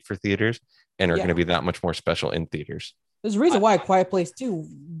are made for theaters and are going Yeah. to be that much more special in theaters. There's a reason why A Quiet Place 2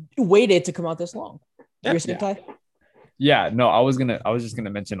 waited to come out this long. Yeah. You're saying, Ty? Yeah, no, I was just gonna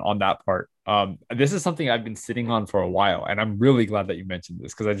mention on that part. This is something I've been sitting on for a while, and I'm really glad that you mentioned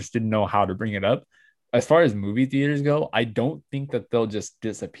this because I just didn't know how to bring it up. As far as movie theaters go, I don't think that they'll just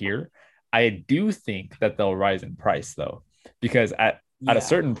disappear. I do think that they'll rise in price though, because at a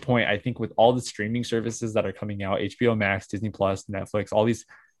certain point, I think with all the streaming services that are coming out, HBO Max, Disney Plus, Netflix, all these,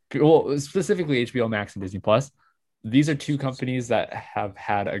 well, specifically HBO Max and Disney Plus, these are two companies that have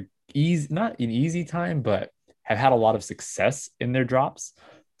had not an easy time, but have had a lot of success in their drops.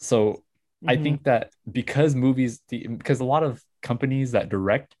 So I think that because because a lot of companies that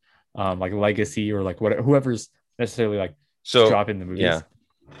direct, like Legacy or like whoever's necessarily like dropping the movies,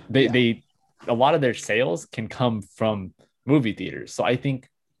 they a lot of their sales can come from movie theaters. So I think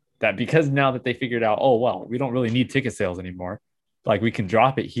that because now that they figured out, oh well, we don't really need ticket sales anymore, like we can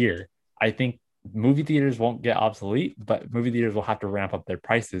drop it here. I think movie theaters won't get obsolete, but movie theaters will have to ramp up their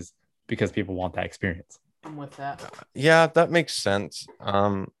prices because people want that experience. I'm with that. Yeah, that makes sense.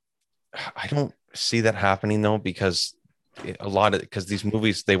 I don't see that happening though, because because these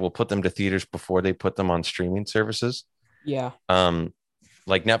movies, they will put them to theaters before they put them on streaming services. Yeah.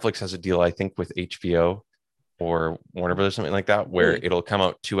 Like Netflix has a deal, I think, with HBO or Warner Brothers, something like that, where it'll come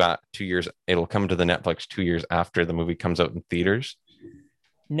out 2 years. It'll come to the Netflix 2 years after the movie comes out in theaters.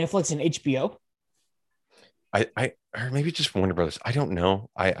 Netflix and HBO. Or maybe just Warner Brothers. I don't know.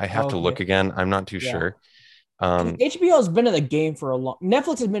 I have to look again. I'm not too sure. HBO has been in the game for a long.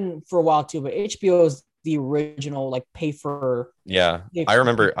 Netflix has been for a while too, but HBO is the original like pay for. Yeah, I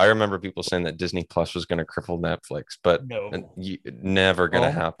remember people saying that Disney Plus was going to cripple Netflix, but never going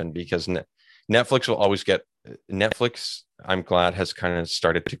to happen because Netflix will always get Netflix. I'm glad has kind of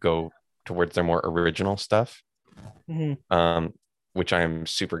started to go towards their more original stuff, which I am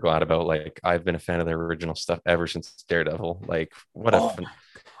super glad about. Like, I've been a fan of their original stuff ever since Daredevil. Like, what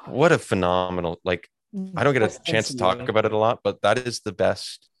a phenomenal, like, I don't get a chance to talk about it a lot, but that is the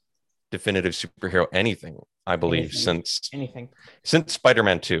best definitive superhero anything, I believe, since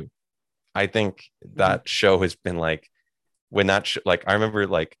Spider-Man 2. I think that show has been like, when that like, I remember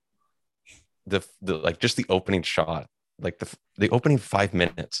like the like just the opening shot, like the opening 5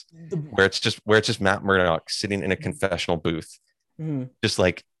 minutes where it's just Matt Murdock sitting in a confessional booth, just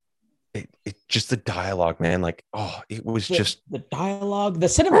like it just the dialogue, man. Like, oh, it was just the dialogue, the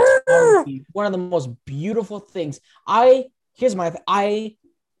cinematography, one of the most beautiful things. I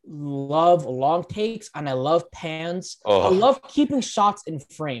love long takes and I love pans. I love keeping shots in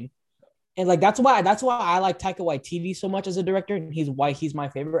frame. And like that's why I like Taika Waititi so much as a director, and he's my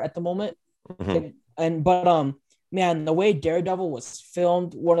favorite at the moment. But man, the way Daredevil was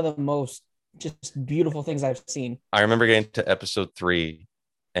filmed, one of the most just beautiful things I've seen. I remember getting to episode 3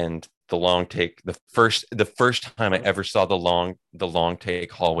 and the long take, the first time I ever saw the long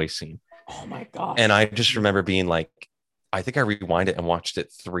take hallway scene. Oh my god. And I just remember being like, I think I rewind it and watched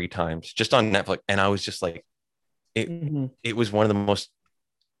it 3 times just on Netflix, and I was just like, it was one of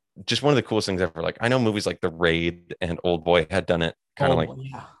the coolest things ever. Like, I know movies like The Raid and Old Boy had done it kind of like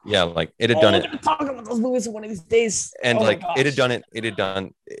like it had done it. I'm talking about those movies one of these days. And it had done it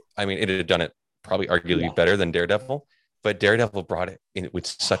probably arguably better than Daredevil, but Daredevil brought it in with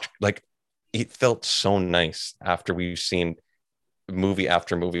such, like, it felt so nice after we've seen movie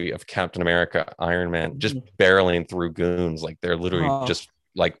after movie of Captain America, Iron Man just barreling through goons like they're literally just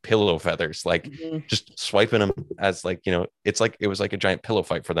like pillow feathers, like just swiping them as, like, you know, it's like it was like a giant pillow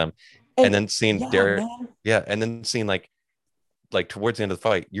fight for them. And then seeing and then seeing like towards the end of the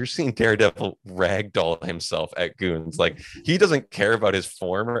fight, you're seeing Daredevil ragdoll himself at goons. Like, he doesn't care about his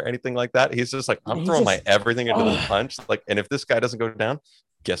form or anything like that. He's just like, I'm throwing my everything into the punch. Like, and if this guy doesn't go down,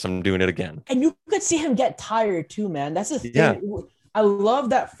 guess I'm doing it again. And you could see him get tired too, man. That's the thing. Yeah. I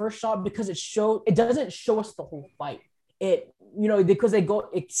love that first shot because it doesn't show us the whole fight. It, you know, because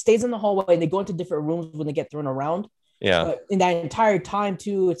it stays in the hallway and they go into different rooms when they get thrown around. Yeah. But in that entire time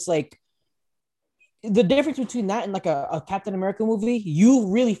too, it's like the difference between that and like a Captain America movie, you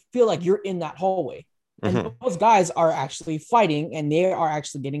really feel like you're in that hallway. And those guys are actually fighting and they are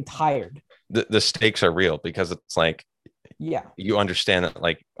actually getting tired. The stakes are real because it's like, you understand that,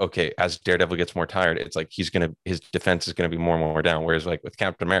 like, okay, as Daredevil gets more tired, it's like his defense is gonna be more and more down. Whereas like with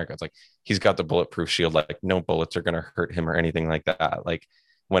Captain America, it's like he's got the bulletproof shield, like no bullets are gonna hurt him or anything like that. Like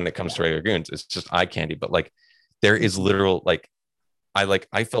when it comes to regular goons, it's just eye candy. But like there is literal, like,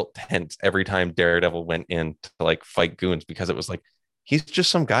 I felt tense every time Daredevil went in to like fight goons, because it was like he's just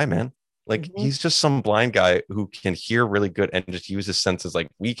some guy, man. Like Mhm. he's just some blind guy who can hear really good and just use his senses like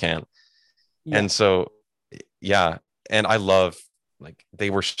we can. Yeah. And so yeah, and I love, like, they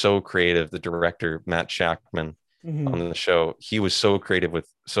were so creative. The director Matt Shackman on Mhm. the show, he was so creative with,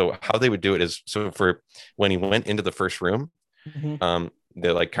 so how they would do it is, so for when he went into the first room, Mhm.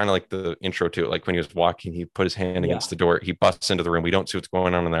 they're like kind of like the intro to it, like when he was walking, he put his hand Yeah. against the door, he busts into the room, we don't see what's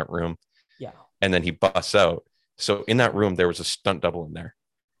going on in that room, Yeah. and then he busts out. So in that room there was a stunt double in there.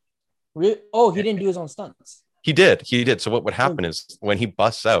 Really? Oh, he didn't do his own stunts. He did. So what would Oh, happen is when he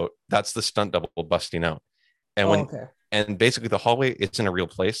busts out, that's the stunt double busting out. And oh, when okay. and basically the hallway, it's in a real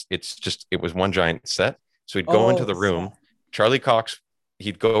place. It was one giant set. So he'd go into Oh, the it's room. that. Charlie Cox,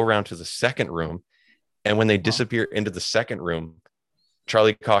 he'd go around to the second room, and when they Huh. disappear into the second room,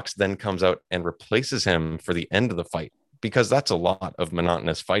 Charlie Cox then comes out and replaces him for the end of the fight, because that's a lot of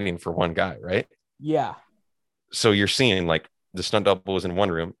monotonous fighting for one guy, right? Yeah. So you're seeing like the stunt double was in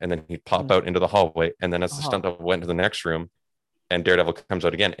one room, and then he'd pop Mhm. out into the hallway, and then as the Uh-huh. stunt double went to the next room and Daredevil comes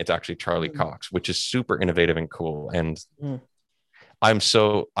out again, it's actually Charlie Mhm. Cox, which is super innovative and cool. And Mhm. I'm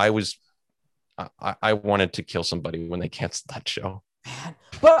so I was I wanted to kill somebody when they canceled that show. Man.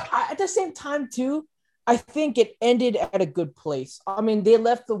 But at the same time, too, I think it ended at a good place. I mean, they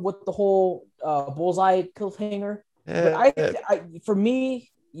left with the whole bullseye cliffhanger, but Eh, for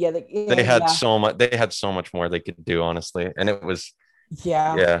me, yeah, they had yeah, so much. They had so much more they could do, honestly. And it was,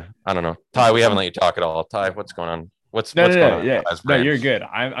 yeah. yeah. I don't know. Ty, we haven't Um, let you talk at all. Ty, what's going on? No, What's going no, no, on in yeah, Ty's no, brain? you're good.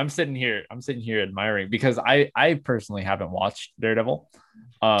 I'm sitting here. I'm sitting here admiring because I personally haven't watched Daredevil.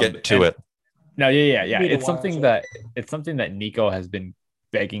 Get to And it. no, yeah, yeah, you yeah. need to watch it. It's something that Nico has been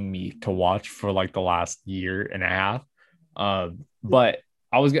begging me to watch for like the last year and a half. But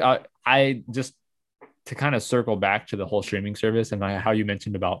I just to kind of circle back to the whole streaming service and how you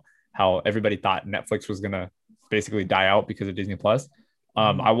mentioned about how everybody thought Netflix was gonna basically die out because of Disney Plus.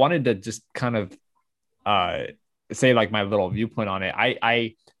 Mhm. I wanted to just kind of uh say like my little viewpoint on it.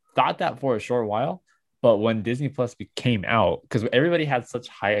 I thought that for a short while, but when Disney Plus came out, because everybody had such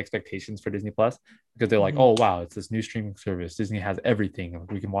high expectations for Disney Plus, because they're like, Mhm. oh wow, it's this new streaming service. Disney has everything.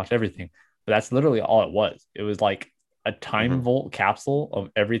 We can watch everything. But that's literally all it was. It was like a time Mhm. vault capsule of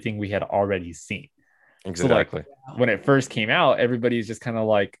everything we had already seen. So like Exactly. when it first came out, everybody's just kind of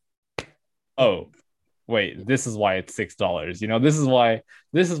like, oh, wait, this is why it's $6. You know, this is why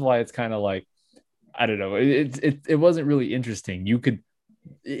it's kind of like I don't know. It wasn't really interesting. It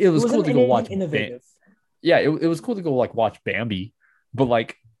It was cool wasn't to go anything watch innovative. yeah, it was cool to go like watch Bambi, but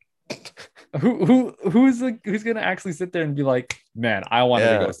like who's gonna actually sit there and be like, man, I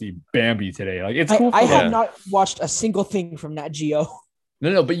wanted to go Yeah. see Bambi today. Like it's I cool I for have like Yeah. not watched a single thing from Nat Geo.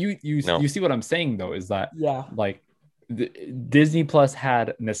 no, but you No. see what I'm saying though is that Yeah. like Disney Plus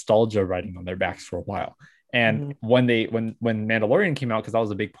had nostalgia writing on their backs for a while. And Mhm. when Mandalorian came out, because that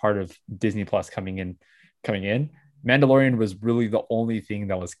was a big part of Disney Plus coming in, Mandalorian was really the only thing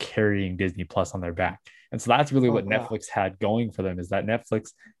that was carrying Disney Plus on their back. And so that's really Oh what yeah. Netflix had going for them is that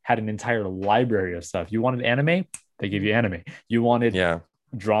Netflix had an entire library of stuff. You wanted anime, they give you anime. You wanted Yeah.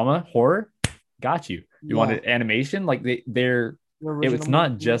 drama, horror, got you. You Yeah. wanted animation, like they're The original it's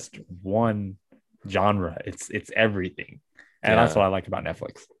not movie. just one genre. It's everything, and that's Yeah. what I like about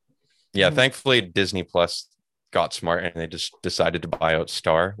Netflix. Yeah. Mhm. Thankfully, Disney Plus got smart and they just decided to buy out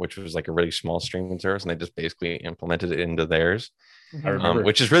Star, which was like a really small streaming service, and they just basically implemented it into theirs. I Mhm. remember.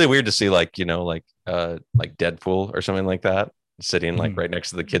 Which is really weird to see, like, like Deadpool or something like that sitting like Mhm. right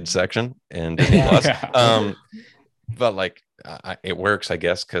next to the kids section in Disney Yeah. Plus. Yeah. But like it works, I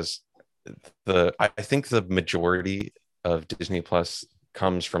guess, because I think the majority of Disney Plus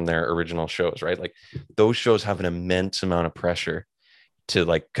comes from their original shows, right? Like those shows have an immense amount of pressure to,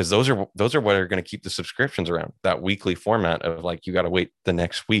 like, because those are what are going to keep the subscriptions around, that weekly format of like you got to wait the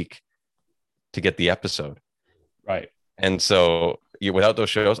next week to get the episode. Right. And so without those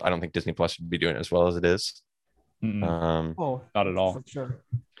shows, I don't think Disney Plus would be doing it as well as it is. Mm-mm. Oh, Not at for all. sure.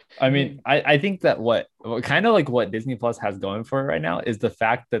 I mean, I think that kind of like what Disney Plus has going for it right now is the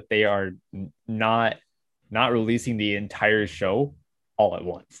fact that they are not releasing the entire show all at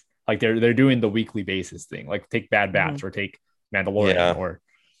once. Like they're doing the weekly basis thing. Like take Bad Batch Mhm. or take Mandalorian Yeah, or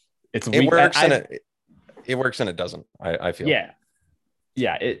it's a it week. works and it works and it doesn't. I feel. Yeah,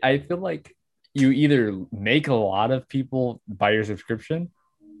 yeah. I feel like you either make a lot of people buy your subscription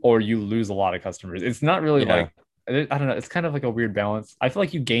or you lose a lot of customers. It's not really Yeah, like I don't know. It's kind of like a weird balance. I feel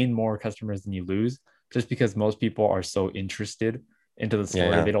like you gain more customers than you lose, just because most people are so interested into the story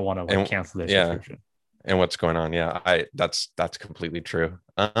yeah, they don't want to like and cancel their yeah, subscription. and what's going on? Yeah, that's completely true.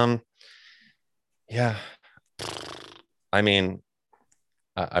 Yeah, I mean,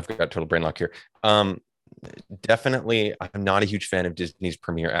 I've got total brain lock here. Definitely, I'm not a huge fan of Disney's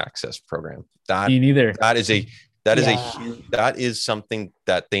Premier Access program. Me neither. That is a that is Yeah. that is something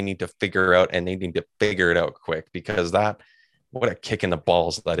that they need to figure out, and they need to figure it out quick, because that, what a kick in the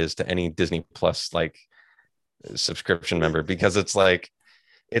balls that is to any Disney Plus like subscription member, because it's like,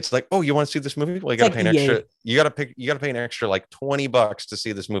 oh, you want to see this movie? Well, you It's got to like pay an EA. extra. You got to pay an extra like $20 to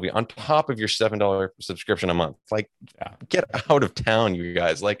see this movie on top of your $7 subscription a month. Like, Yeah. get out of town, you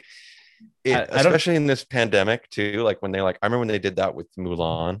guys. Like, I don't. especially in this pandemic too. Like when they I remember when they did that with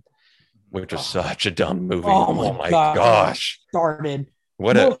Mulan, which was such a dumb movie. Oh my God. gosh, Started.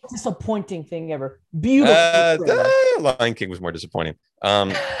 what Most disappointing thing ever. Beautiful. trailer. Lion King was more disappointing.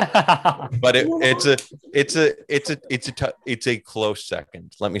 But it's a close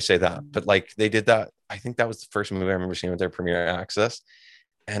second. Let me say that. But like they did that. I think that was the first movie I remember seeing with their premiere access,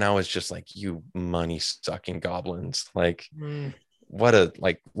 and I was just like, you money sucking goblins! Like, Mm. what a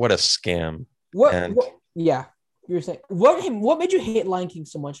scam. And What? Yeah, you were saying what made you hate Lion King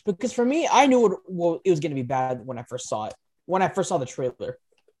so much? Because for me, I knew it was going to be bad when I first saw it. When I first saw the trailer.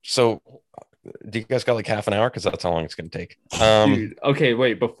 so, do you guys got like half an hour? Because that's how long it's going to take. Dude, okay,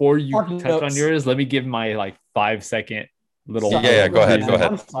 wait. Before you Fucking touch on notes. yours, let me give my like 5-second little. Yeah, go ahead, go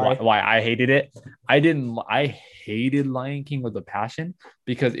ahead. I'm sorry. Why I hated it. I hated Lion King with a passion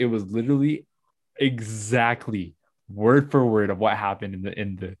because it was literally exactly word for word of what happened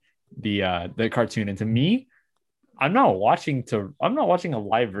in the cartoon. And to me, I'm not watching a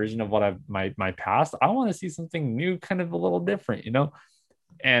live version of what I've my past. I want to see something new, kind of a little different, you know?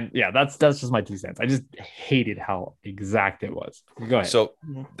 And yeah, that's just my 2 cents. I just hated how exact it was. Go ahead. So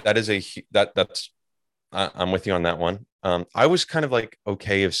that is that's I'm with you on that one. I was kind of like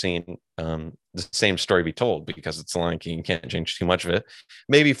okay of seeing the same story be told, because it's the Lion King. You can't change too much of it.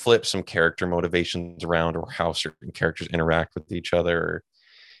 Maybe flip some character motivations around, or how certain characters interact with each other, or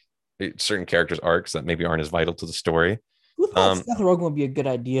certain characters' arcs that maybe aren't as vital to the story. Who thought Seth Rogen would be a good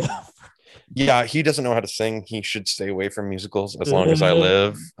idea? Yeah, he doesn't know how to sing. He should stay away from musicals as long as I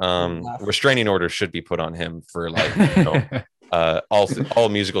live. Restraining orders should be put on him for like, all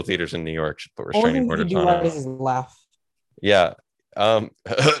musical theaters in New York should put Only restraining thing he orders do on right him. is his laugh. Yeah.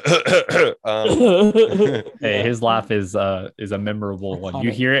 Hey, his laugh is a memorable one.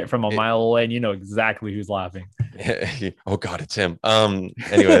 You hear it from a mile away and you know exactly who's laughing. Oh God, it's him.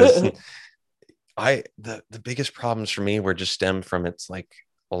 Anyways, the biggest problems for me were just stemmed from its like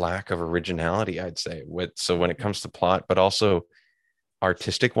a lack of originality, I'd say. So when it comes to plot, but also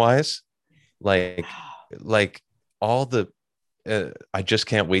artistic wise, like all the I Just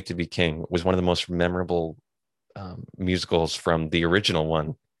Can't Wait to Be King was one of the most memorable musicals from the original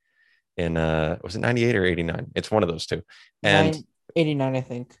one in was it 98 or 89? It's one of those two. And 89, I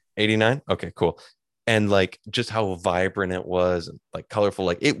think. 89. Okay, cool. And like just how vibrant it was, and like colorful,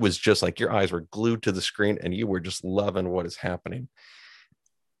 like it was just like your eyes were glued to the screen and you were just loving what is happening.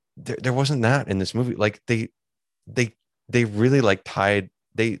 There wasn't that in this movie. Like they really like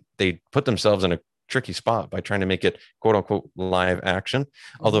they put themselves in a tricky spot by trying to make it quote unquote live action,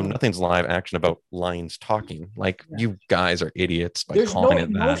 although nothing's live action about lions talking. Like, you guys are idiots by There's calling no it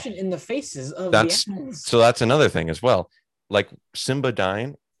emotion that. in the faces of That's the animals. so that's another thing as well. Like Simba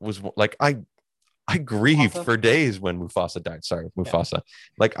dying was like I grieved Mufasa? for days when Mufasa died. Sorry, Mufasa.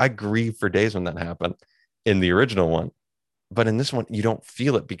 Like I grieved for days when that happened in the original one. But in this one, you don't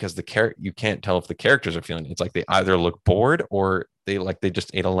feel it because you can't tell if the characters are feeling it. It's like they either look bored or they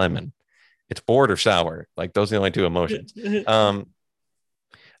just ate a lemon. It's bored or sour. Like those are the only two emotions.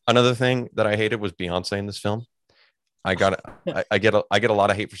 Another thing that I hated was Beyonce in this film. I get a lot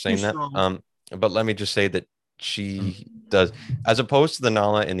of hate for saying that. But let me just say that she does, as opposed to the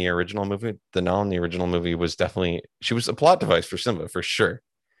Nala in the original movie. The Nala in the original movie was definitely, she was a plot device for Simba for sure.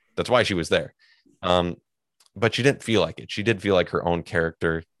 That's why she was there. But she didn't feel like it. She did feel like her own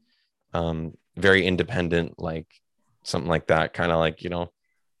character, very independent, like something like that. Kind of like,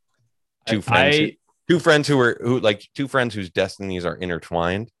 two friends whose destinies are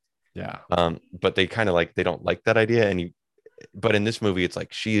intertwined. Yeah. But they kind of like, they don't like that idea. But in this movie, it's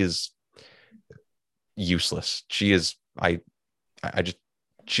like she is useless. She is,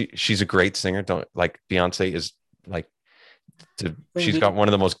 she's a great singer. Don't like Beyonce is like, she's got one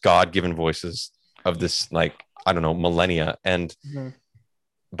of the most God-given voices of this, like, I don't know, millennia. And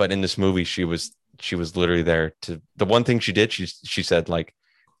but in this movie, she was literally there to, the one thing she did, she said, like,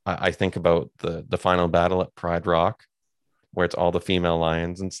 I think about the final battle at Pride Rock, where it's all the female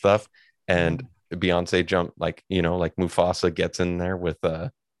lions and stuff, and Beyonce jumped, like, like Mufasa gets in there with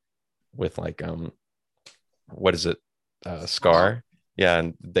like what is it, Scar. Yeah,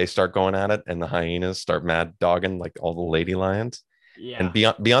 and they start going at it, and the hyenas start mad dogging like all the lady lions. Yeah. And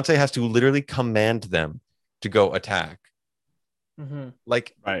Beyonce has to literally command them to go attack.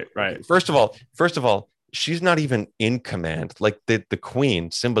 Like, right. First of all, she's not even in command. Like the queen,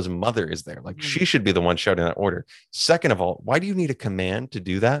 Simba's mother, is there. Like she should be the one shouting that order. Second of all, why do you need a command to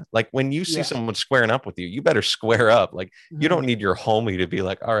do that? Like when you see someone squaring up with you, you better square up. Like you don't need your homie to be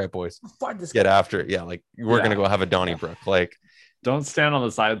like, all right, boys, get after it. Yeah, like we're gonna go have a Donnybrook. Like, don't stand on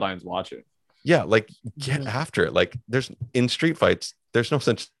the sidelines watching. Yeah, like get after it. Like there's in street fights, there's no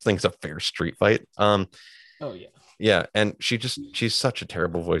such thing as a fair street fight. Oh yeah. Yeah, and she's such a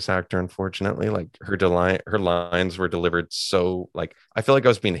terrible voice actor, unfortunately. Like her lines were delivered so, like, I feel like I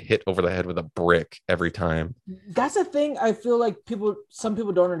was being hit over the head with a brick every time. That's the thing I feel like some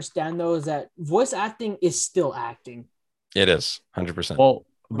people don't understand though, is that voice acting is still acting. It is 100%. Well,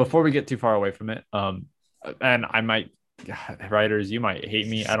 before we get too far away from it, and I might, writers, you might hate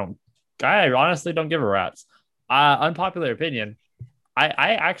me. I honestly don't give a rat's. Unpopular opinion.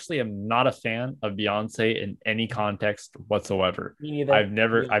 I actually am not a fan of Beyonce in any context whatsoever. Me neither. I've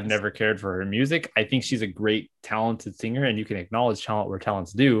never cared for her music. I think she's a great, talented singer, and you can acknowledge talent where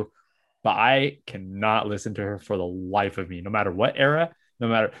talent's due. But I cannot listen to her for the life of me, no matter what era, no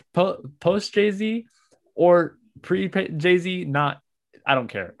matter post Jay-Z or pre Jay-Z. I don't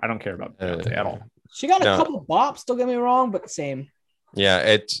care. I don't care about Beyonce at all. She got a couple bops. Don't get me wrong, but same.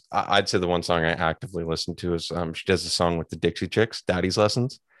 Yeah, I'd say the one song I actively listen to is she does a song with the Dixie Chicks, Daddy's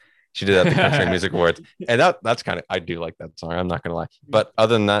Lessons. She did that at the Country Music Awards, and that's kind of, I do like that song. I'm not gonna lie, but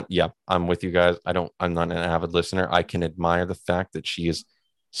other than that, yeah, I'm with you guys. I'm not an avid listener. I can admire the fact that she is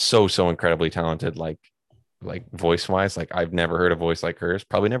so incredibly talented, like voice wise. Like I've never heard a voice like hers.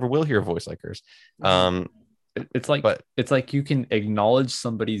 Probably never will hear a voice like hers. It's like you can acknowledge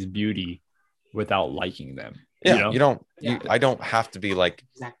somebody's beauty without liking them. Yeah, I don't have to be like,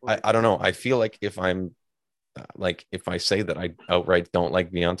 exactly. I don't know. I feel like if I'm like, if I say that I outright don't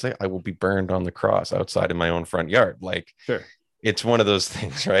like Beyonce, I will be burned on the cross outside in my own front yard. Like, sure, it's one of those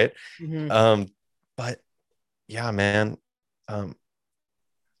things, right? But yeah, man,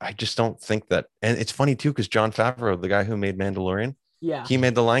 I just don't think that. And it's funny too, because Jon Favreau, the guy who made Mandalorian, he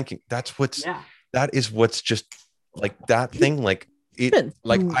made The Lion King. That is what's just like that thing. Like it,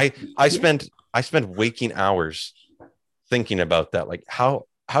 like I spent waking hours thinking about that. Like how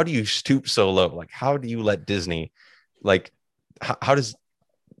do you stoop so low? Like how do you let Disney, like how does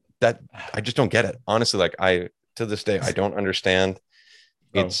that? I just don't get it. Honestly, like to this day, I don't understand.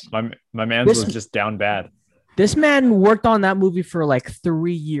 It's my man's was just down bad. This man worked on that movie for like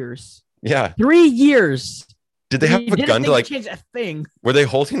 3 years. Yeah. 3 years. Did they have a gun to like change a thing? Were they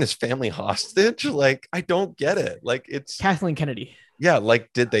holding his family hostage? Like, I don't get it. Like it's Kathleen Kennedy. Yeah.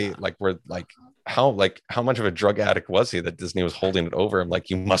 Like, did they how much of a drug addict was he that Disney was holding it over him? Like,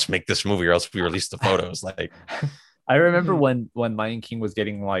 you must make this movie or else we release the photos. Like, I remember when Lion King was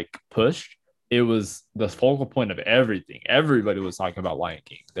getting like pushed, it was the focal point of everything. Everybody was talking about Lion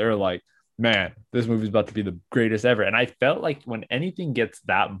King. They were like, man, this movie's about to be the greatest ever. And I felt like when anything gets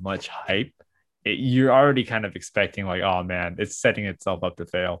that much hype, you're already kind of expecting like, oh man, it's setting itself up to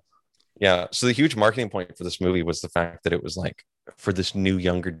fail. Yeah. So the huge marketing point for this movie was the fact that it was like for this new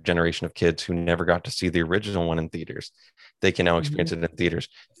younger generation of kids who never got to see the original one in theaters. They can now experience it in theaters.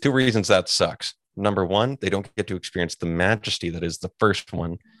 2 reasons that sucks. Number one, they don't get to experience the majesty that is the first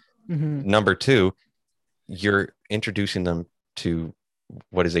one. Number 2, you're introducing them to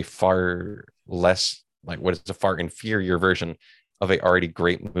what is a far inferior version of a already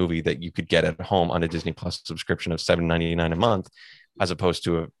great movie that you could get at home on a Disney Plus subscription of $7.99 a month, as opposed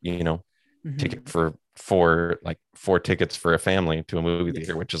to a ticket for 4 tickets for a family to a movie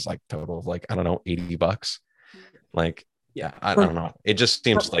theater, which is like total of like, I don't know, $80. Like, yeah, I don't know. It just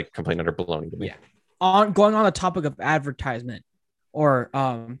seems like complete utter baloney to me. Yeah. Going on the topic of advertisement or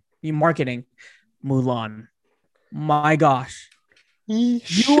marketing, Mulan. My gosh.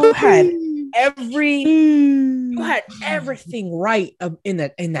 You had everything right in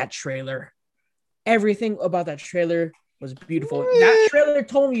that trailer. Everything about that trailer was beautiful. That trailer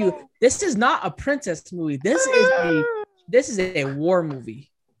told you this is not a princess movie. This is a war movie.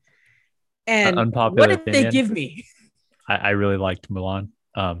 And unpopular what did opinion, they give me? I really liked Mulan,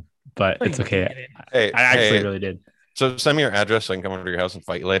 but it's okay. I actually really did. So send me your address so I can come over to your house and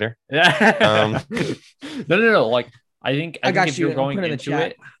fight you later. No. Like I think if you're going into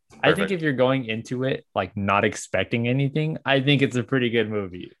it, Perfect. I think if you're going into it like not expecting anything, I think it's a pretty good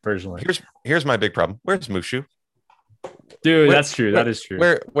movie. Personally, here's my big problem. Where's Mushu? Dude, that's true. That is true.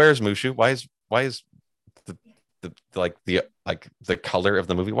 Where's Mushu? Why is the color of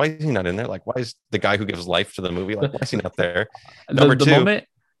the movie? Why is he not in there? Like, why is the guy who gives life to the movie? Like, why is he not there? Number 2.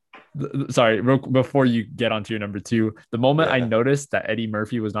 Sorry, before you get onto your number two, the moment I Yeah. noticed that Eddie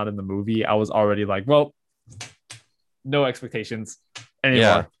Murphy was not in the movie, I was already like, well, no expectations Yeah.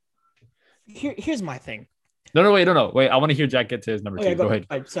 anymore. Here's my thing. No, wait, no. Wait, I want to hear Jack get to his number Oh yeah, two. Go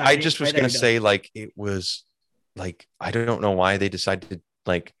ahead. Sorry, I just was right there, gonna you're done. say like it was like I don't know why they decided to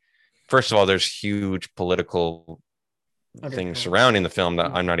like. First of all, there's huge political things Undertones. surrounding the film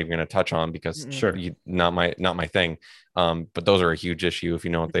that Yeah. I'm not even going to touch on because Sure. not my thing. But those are a huge issue if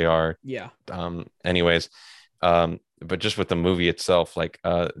you know what they are. Yeah. Anyways, but just with the movie itself, like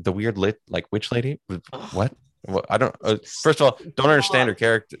the weird like witch lady. What? Well, I don't. First of all, don't understand her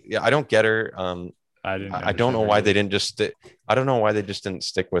character. Yeah, I don't get her. I didn't. I don't know why they didn't just. I don't know why they just didn't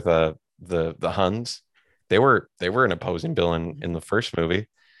stick with the Huns. They were an opposing villain in the first movie,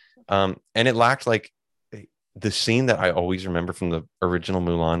 and it lacked like the scene that I always remember from the original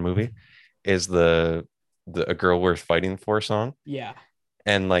Mulan movie is the a girl worth fighting for song. Yeah.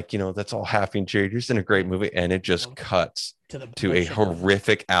 And like, you know, that's all happy and cheery, just in a great movie. And it just cuts to a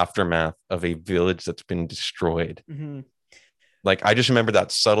horrific aftermath of a village that's been destroyed. Mm-hmm. Like, I just remember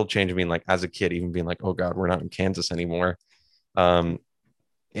that subtle change of being like, as a kid, even being like, oh God, we're not in Kansas anymore. And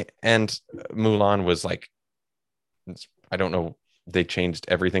Mulan was like, I don't know, they changed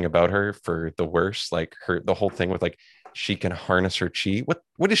everything about her for the worse. Like the whole thing with like, she can harness her chi.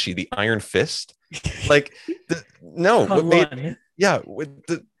 What is she? The Iron Fist? Like, they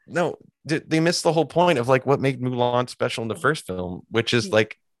missed the whole point of like what made Mulan special in the first film, which is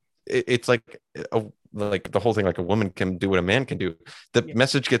like it's like like the whole thing, like a woman can do what a man can do. The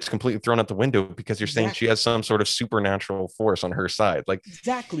message gets completely thrown out the window because you're saying she has some sort of supernatural force on her side. Like,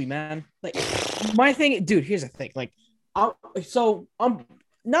 exactly, man. Like, my thing, dude. Here's the thing. Like, I'm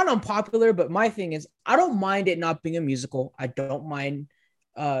not unpopular, but my thing is I don't mind it not being a musical. I don't mind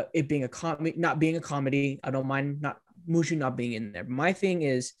it being a comedy, not being a comedy. I don't mind Mushu not being in there. My thing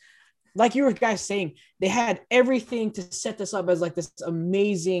is, like you were guys saying, they had everything to set this up as like this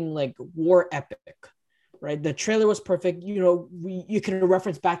amazing like war epic, right? The trailer was perfect. You know, you can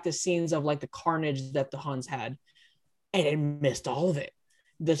reference back to scenes of like the carnage that the Huns had, and it missed all of it.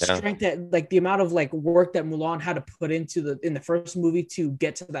 The strength that like the amount of like work that Mulan had to put into in the first movie to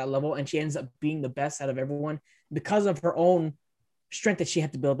get to that level, and she ends up being the best out of everyone because of her own strength that she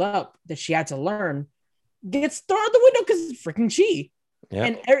had to build up, that she had to learn, gets thrown out the window because it's freaking she.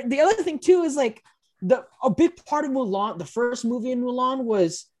 Yeah. And the other thing too is like a big part of Mulan, the first movie in Mulan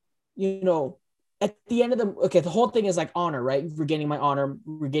was, you know, at the end of the whole thing is like honor, right? Regaining my honor,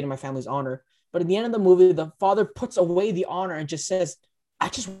 regaining my family's honor. But at the end of the movie, the father puts away the honor and just says, I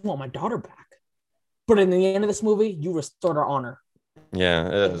just want my daughter back. But in the end of this movie, you restored our honor.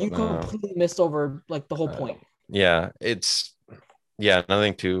 Yeah. Like, you completely missed over like the whole point. Yeah. Another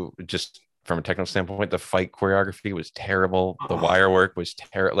thing too, just from a technical standpoint, the fight choreography was terrible. The wire work was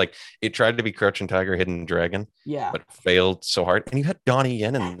terrible. Like, it tried to be Crouching Tiger, Hidden Dragon, but failed so hard. And you had Donnie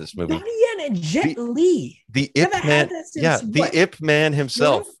Yen in this movie. Donnie Yen and Jet Li, the Ip Man, the Ip Man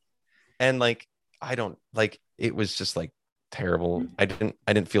himself. Yeah. And like, I don't like. It was just like terrible. I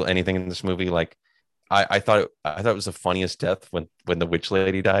didn't feel anything in this movie. Like, I thought it was the funniest death when the witch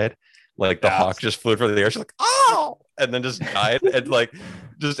lady died. Like, the hawk just flew through the air. She's like, oh, and then just died, and like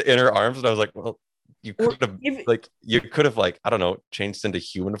just in her arms. And I was like, well, you could have like, I don't know, changed into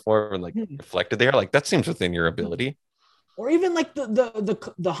human form and like reflected there. Like, that seems within your ability. Or even like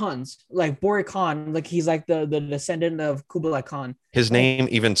the Huns, like Bori Khan, like he's like the descendant of Kublai Khan. His name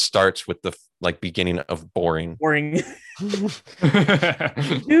even starts with the like beginning of boring. Dude,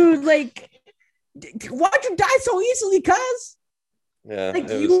 like, why'd you die so easily, cuz? Yeah, like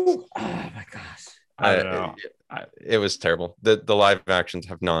oh my gosh, I don't know. It was terrible. The live actions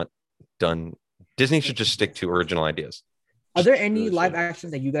have not done. Disney should just stick to original ideas. Are there any live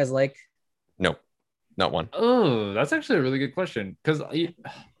actions that you guys like? No, not one. Oh, that's actually a really good question, because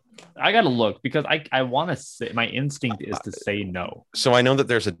I gotta look, because I want to say, my instinct is to say no. So I know that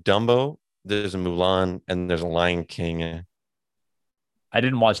there's a Dumbo, there's a Mulan, and there's a Lion King. I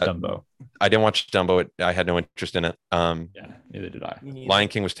didn't watch Dumbo. I didn't watch Dumbo. I had no interest in it. Yeah, neither did I. Lion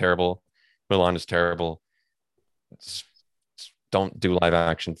King was terrible. Mulan is terrible. Don't do live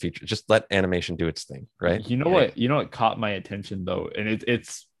action features. Just let animation do its thing, right? You know what? You know what caught my attention though, and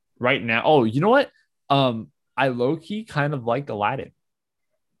it's right now. Oh, you know what? I low key kind of liked Aladdin.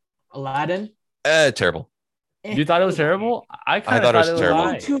 Terrible. You thought it was terrible? I thought it was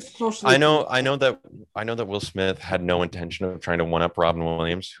terrible. I know that Will Smith had no intention of trying to one up Robin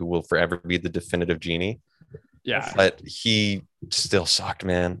Williams, who will forever be the definitive genie. Yeah, but he still sucked,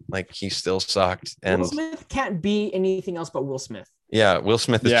 man. Like, he still sucked. And Will Smith can't be anything else but Will Smith. Yeah, Will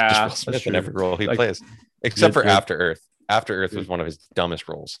Smith is just Will Smith in every role he plays, except for After Earth. After Earth was one of his dumbest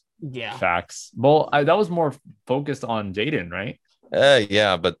roles. Yeah. Facts. Well, that was more focused on Jaden, right?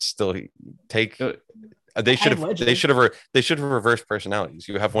 Yeah, but still, Uh, they I should Am have Legend. they should have reversed personalities.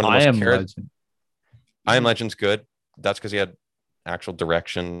 You have one of the I most Am Legend. I Am Legend's good. That's because he had actual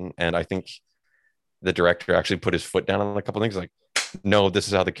direction, and I think the director actually put his foot down on a couple things. Like, no, this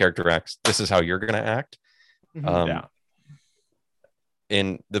is how the character acts. This is how you're gonna act. Mhm. Yeah.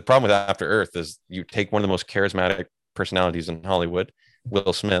 And the problem with After Earth is you take one of the most charismatic personalities in Hollywood,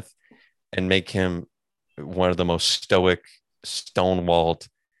 Will Smith, and make him one of the most stoic, stonewalled,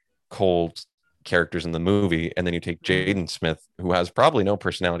 cold characters in the movie. And then you take Jaden Smith, who has probably no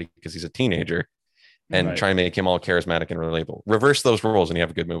personality because he's a teenager, and Right. try and make him all charismatic and relatable. Reverse those roles and you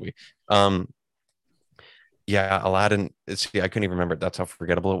have a good movie. Yeah, Aladdin. See, I couldn't even remember. That's how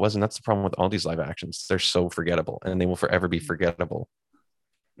forgettable it was, and that's the problem with all these live actions. They're so forgettable, and they will forever be forgettable.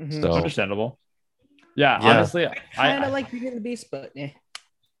 Mhm. So Understandable. Yeah, yeah, honestly, I kind I of like Beauty and the Beast, but eh.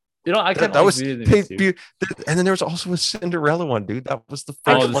 I kind that, of that like was Beauty and the Beast too. and then there was also a Cinderella one, dude. That was the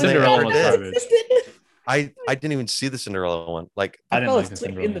I Oh, first the one they Cinderella ever one's did. savage. existed. I didn't even see the Cinderella one. Like, I I didn't fell like the asleep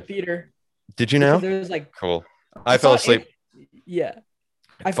Cinderella in the one. theater did you because know? there was like Cool. I I fell saw it. asleep. Yeah,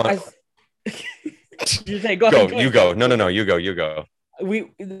 Fun. you say go Go, ahead, you go. No, you go, you go.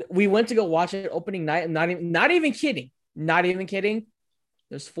 We went to go watch it opening night. I'm not even kidding. Not even kidding.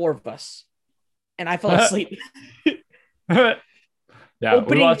 There's 4 of us, and I fell asleep. Yeah,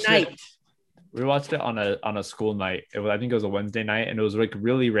 Opening night. We watched it on a school night. I think it was a Wednesday night, and it was like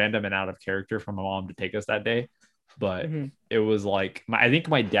really random and out of character for my mom to take us that day. But it was like I think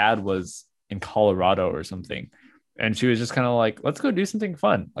my dad was in Colorado or something, and she was just kind of like, "Let's go do something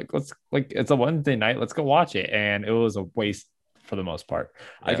fun. It's a Wednesday night. Let's go watch it." And it was a waste for the most part.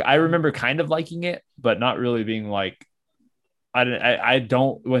 Yeah. I remember kind of liking it, but not really being like, I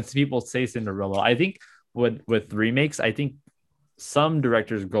don't. When people say Cinderella, I think with remakes, I think some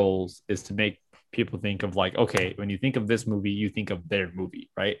directors' goals is to make people think of like, okay, when you think of this movie, you think of their movie,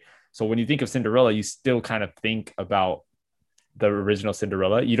 right? So when you think of Cinderella, you still kind of think about the original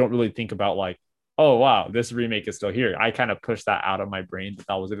Cinderella. You don't really think about like, oh wow, this remake is still here. I kind of pushed that out of my brain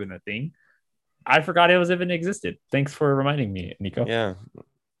that was even a thing. I forgot it was even existed. Thanks for reminding me, Nico. Yeah.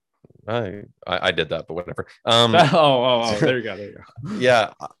 I did that, but whatever. There you go. There you go.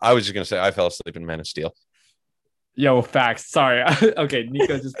 Yeah, I was just gonna say I fell asleep in Man of Steel. Yo, facts. Sorry. Okay,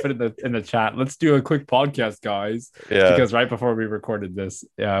 Nico just put in the chat. Let's do a quick podcast, guys. Yeah, Because right before we recorded this,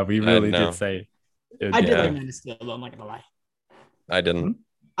 we really did say it. I did Yeah. like Man of Steel, though. I'm not gonna lie. I didn't.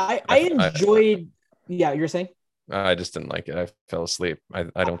 I enjoyed. Yeah, you're saying. I just didn't like it. I fell asleep.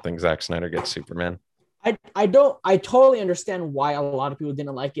 I don't think Zack Snyder gets Superman. I don't. I totally understand why a lot of people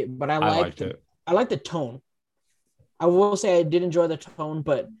didn't like it, but I liked it. it. I like the tone. I will say I did enjoy the tone,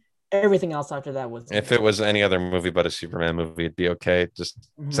 but everything else after that was. If it was any other movie but a Superman movie, it'd be okay. Just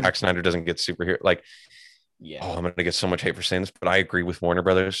Zack Snyder doesn't get superhero. Like, yeah. Oh, I'm gonna get so much hate for saying this, but I agree with Warner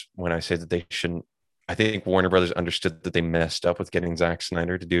Brothers when I say that they shouldn't. I think Warner Brothers understood that they messed up with getting Zack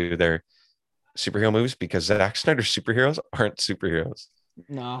Snyder to do their superhero movies because Zack Snyder's superheroes aren't superheroes.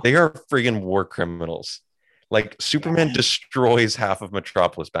 No, They are friggin' war criminals. Like Superman destroys half of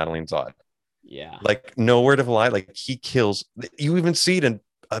Metropolis battling Zod. Yeah. Like no word of a lie. Like he kills. You even see it in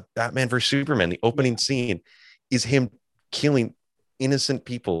Batman vs Superman. The opening scene is him killing innocent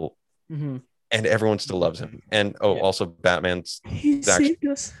people, and everyone still loves him. And also Batman's he saved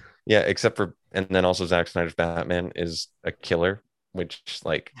us. Yeah, except for and then also Zack Snyder's Batman is a killer, which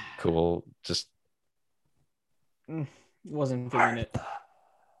like cool. Just wasn't feeling it.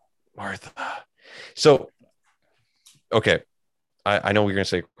 Martha. So, okay. I know we're going to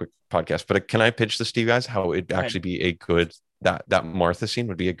say a quick podcast, but can I pitch this to you guys? How it'd actually be a good, that Martha scene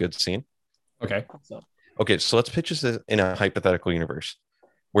would be a good scene. Okay. Okay. So let's pitch this in a hypothetical universe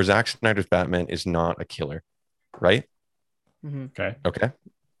where Zack Snyder's Batman is not a killer, right? Okay. Okay.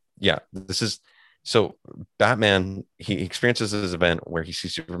 Yeah. So Batman, he experiences this event where he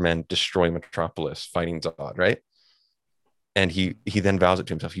sees Superman destroy Metropolis fighting Zod, right? And he then vows it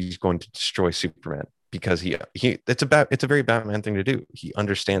to himself. He's going to destroy Superman because it's a very Batman thing to do. He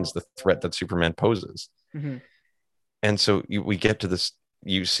understands the threat that Superman poses. And so we get to this,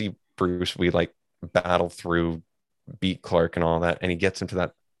 you see Bruce, we like battle through, beat Clark and all that. And he gets into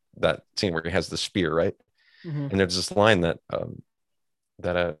that scene where he has the spear, right? And there's this line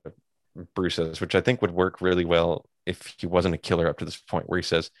that Bruce says, which I think would work really well if he wasn't a killer up to this point, where he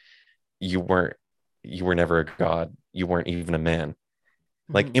says, you were never a god. You weren't even a man.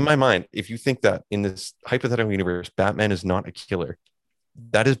 Like in my mind, if you think that in this hypothetical universe, Batman is not a killer,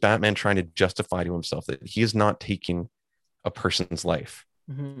 that is Batman trying to justify to himself that he is not taking a person's life,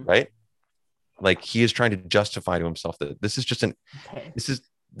 right? Like he is trying to justify to himself that this is just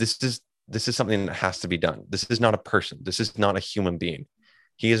this is something that has to be done. This is not a person. This is not a human being.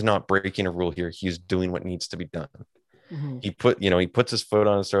 He is not breaking a rule here. He's doing what needs to be done. Mm-hmm. He puts his foot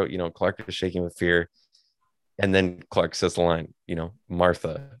on his throat. Clark is shaking with fear. And then Clark says the line,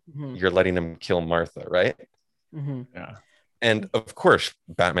 Martha, Mm-hmm. you're letting him kill Martha, right? Mm-hmm. Yeah. And of course,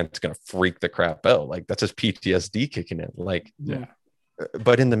 Batman's going to freak the crap out. Like, that's his PTSD kicking in. Like, Yeah.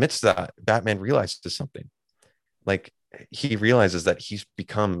 But in the midst of that, Batman realizes something. Like, he realizes that he's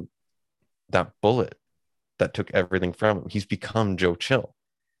become that bullet that took everything from him. He's become Joe Chill,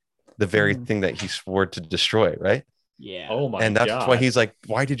 the very thing that he swore to destroy, right? Yeah. Oh my And that's God. why he's like,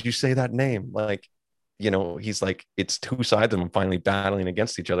 why did you say that name? Like, he's like, it's two sides of him finally battling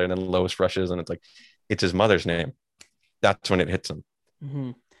against each other. And then Lois rushes and it's like, it's his mother's name. That's when it hits him.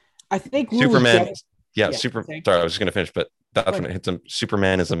 Mm-hmm. I think Superman. Sorry, I was just going to finish, but that's when it hits him.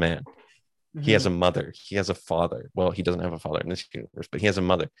 Superman is a man. Mm-hmm. He has a mother. He has a father. Well, he doesn't have a father in this universe, but he has a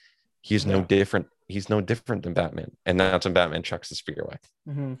mother. He's no different. He's no different than Batman. And that's when Batman chucks the spear away.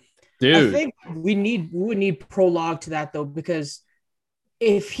 Mm-hmm. Dude. I think we would need prologue to that though, because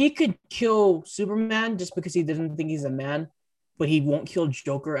if he could kill Superman just because he doesn't think he's a man, but he won't kill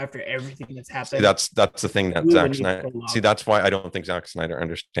Joker after everything that's happened. See, that's the thing that Zack Snyder. See, that's why I don't think Zack Snyder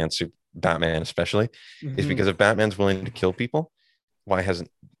understands Batman, especially, is because if Batman's willing to kill people, why is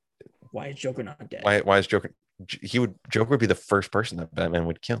Joker not dead? Why is Joker? Joker would be the first person that Batman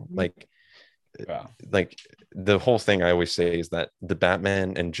would kill. Like the whole thing I always say is that the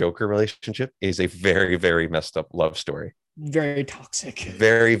Batman and Joker relationship is a very, very messed up love story. Very toxic.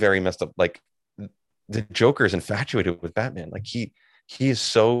 Very, very messed up. Like, the Joker is infatuated with Batman. Like, he is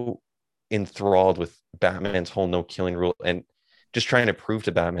so enthralled with Batman's whole no killing rule and just trying to prove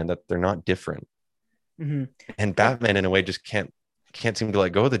to Batman that they're not different. Mm-hmm. And Batman in a way just can't seem to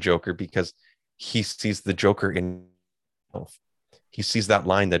let go of the Joker because he sees the Joker in himself. He sees that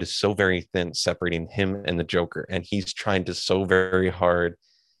line that is so very thin separating him and the Joker, and he's trying to so very hard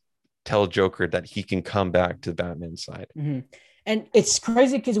tell Joker that he can come back to Batman's side. Mm-hmm. And it's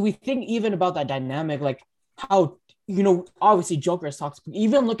crazy because we think even about that dynamic, like how, obviously Joker is toxic.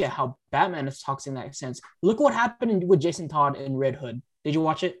 Even look at how Batman is toxic in that sense. Look what happened with Jason Todd in Red Hood. Did you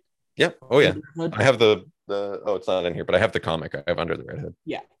watch it? Yep. Oh, yeah. I have the it's not in here, but I have the comic. I have Under the Red Hood.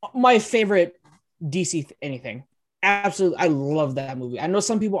 Yeah. My favorite DC anything. Absolutely. I love that movie. I know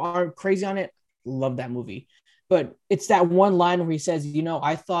some people aren't crazy on it. Love that movie. But it's that one line where he says,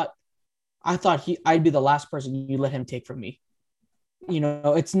 I thought I'd be the last person you let him take from me.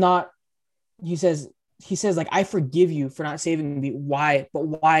 It's not, he says like, I forgive you for not saving me.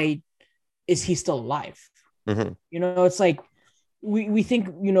 Why is he still alive? Mm-hmm. It's like we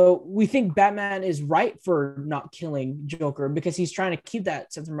think Batman is right for not killing Joker because he's trying to keep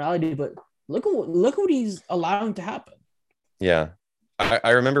that sense of morality, but look what he's allowing to happen. Yeah.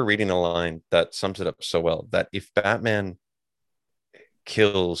 I remember reading a line that sums it up so well, that if Batman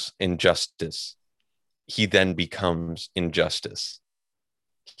kills injustice, he then becomes injustice.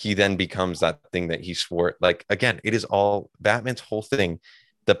 He then becomes that thing that he swore. Like, again, it is all Batman's whole thing.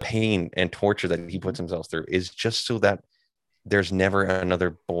 The pain and torture that he puts himself through is just so that there's never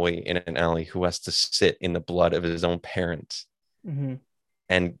another boy in an alley who has to sit in the blood of his own parents. Mm-hmm.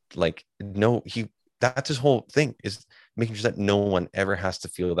 And that's his whole thing, is making sure that no one ever has to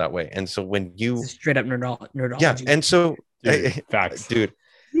feel that way. And so when you straight up nerdology. Yeah. And so facts, dude,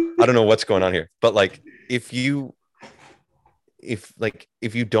 I don't know what's going on here, but like, if you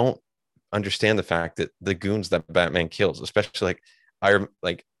don't understand the fact that the goons that Batman kills, especially I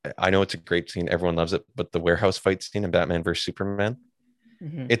know it's a great scene, everyone loves it, but the warehouse fight scene in Batman versus Superman,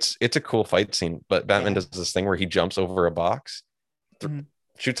 mm-hmm. it's a cool fight scene, but Batman does this thing where he jumps over a box,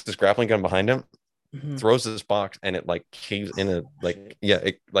 shoots this grappling gun behind him, throws this box, and it like caves in it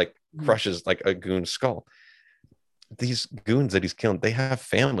crushes like a goon's skull. These goons that he's killing, they have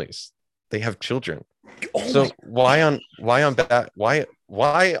families, they have children. So why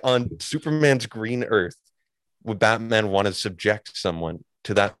on Superman's green earth would Batman want to subject someone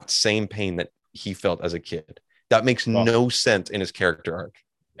to that same pain that he felt as a kid? That makes no sense in his character arc.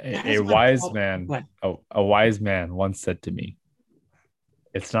 A wise man once said to me,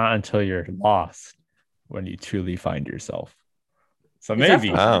 "It's not until you're lost when you truly find yourself." So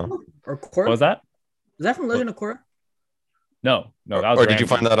maybe. Or Korra? What was that? Is that from Legend of Korra? No, that was. Or did you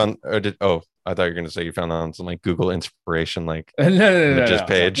find that on? Or did? Oh, I thought you were going to say you found that on some like Google inspiration, like no,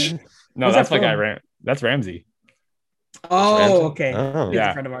 page. No, that's like that's Ramsey. Oh, okay. Oh. He's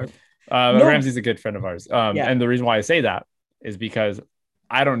a friend of ours. Ramsey's a good friend of ours. And the reason why I say that is because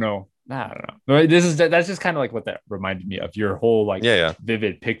I don't know. But that's just kind of like what that reminded me of, your whole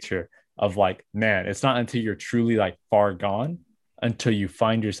vivid picture of like, man, it's not until you're truly like far gone until you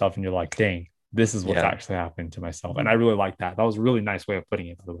find yourself and you're like, dang, this is what's actually happening to myself. And I really like that. That was a really nice way of putting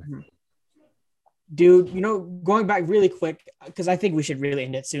it, by the way. Dude, you know, going back really quick, because I think we should really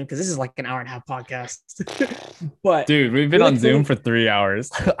end it soon, because this is like an hour and a half podcast. But dude, we've been really on Zoom for 3 hours.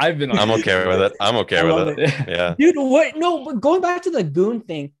 I've been on I'm okay with it. I'm okay with it. Yeah. Dude, what? No, but going back to the goon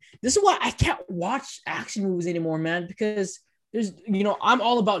thing, this is why I can't watch action movies anymore, man, because there's, you know, I'm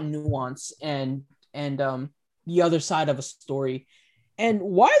all about nuance and the other side of a story. And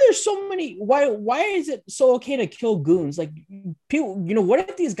why there's so many, why is it so okay to kill goons? Like, people, you know, what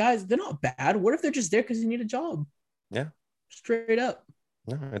if these guys, they're not bad? What if they're just there because they need a job? Yeah. Straight up.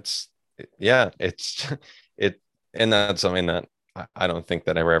 No, it's and that's something that I don't think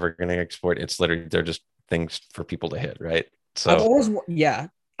that we're ever going to exploit. It's literally, they're just things for people to hit, right? So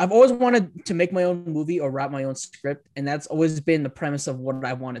I've always wanted to make my own movie or write my own script, and that's always been the premise of what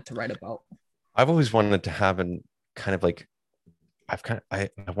I wanted to write about. I've always wanted to have an kind of like, I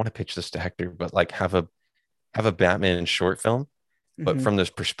want to pitch this to Hector, but like have a Batman short film, but from this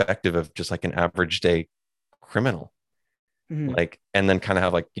perspective of just like an average day criminal. Like, and then kind of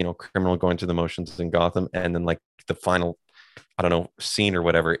have like, you know, criminal going through the motions in Gotham, and then like the final, I don't know, scene or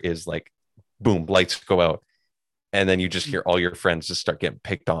whatever is like, boom, lights go out, and then you just hear all your friends just start getting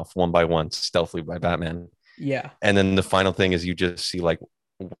picked off one by one stealthily by Batman. Yeah. And then the final thing is you just see like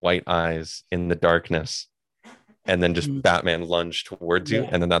white eyes in the darkness, and then just Batman lunge towards you,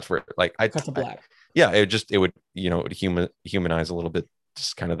 and then that's where like cut to black. It would you know, it would humanize a little bit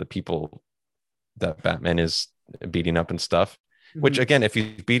just kind of the people that Batman is beating up and stuff. Which again, if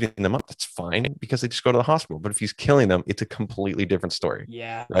he's beating them up, that's fine because they just go to the hospital. But if he's killing them, it's a completely different story.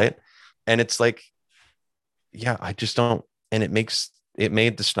 Yeah. Right. And it's like, yeah, I just don't. And it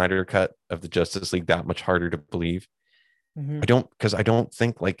made the Snyder cut of the Justice League that much harder to believe. I don't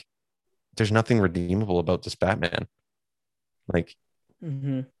think like there's nothing redeemable about this Batman. Like,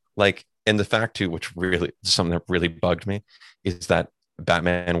 like, and the fact too, which really something that really bugged me, is that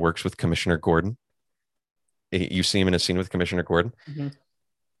Batman works with Commissioner Gordon. You see him in a scene with Commissioner Gordon.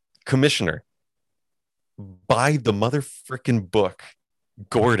 Commissioner, by the mother freaking book,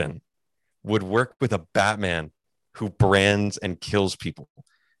 Gordon would work with a Batman who brands and kills people.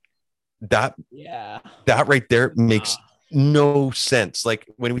 That right there makes no sense. Like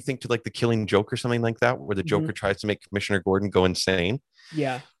when we think to like the Killing Joke or something like that, where the Joker tries to make Commissioner Gordon go insane.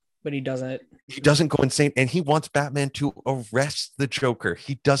 Yeah, but he doesn't. He doesn't go insane, and he wants Batman to arrest the Joker.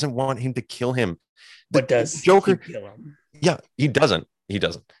 He doesn't want him to kill him. But does Joker kill him? Yeah, he doesn't.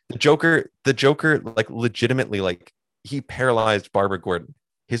 The Joker, like legitimately, like he paralyzed Barbara Gordon,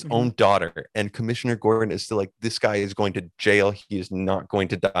 his own daughter, and Commissioner Gordon is still like, this guy is going to jail. He is not going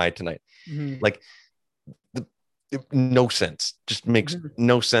to die tonight. Like, no sense. Just makes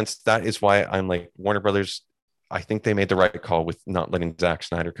no sense. That is why I'm like, Warner Brothers, I think they made the right call with not letting Zack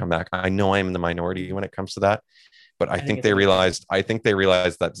Snyder come back. I know I'm in the minority when it comes to that, but I think they realized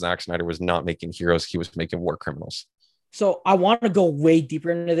that Zack Snyder was not making heroes. He was making war criminals. So I want to go way deeper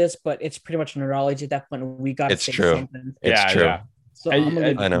into this, but it's pretty much neurology at that point. We got to say true. something. It's true. Yeah. So I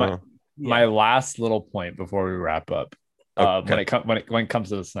know. My last little point before we wrap up, when it comes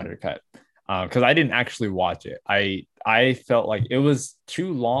to the Snyder cut, because I didn't actually watch it. I felt like it was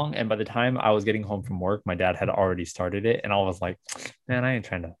too long, and by the time I was getting home from work, my dad had already started it, and I was like, man, I ain't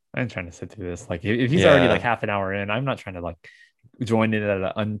trying to sit through this. Like, if he's already like half an hour in, I'm not trying to like join in at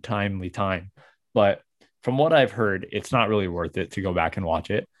an untimely time. But from what I've heard, it's not really worth it to go back and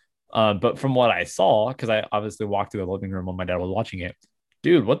watch it. But from what I saw, because I obviously walked through the living room when my dad was watching it,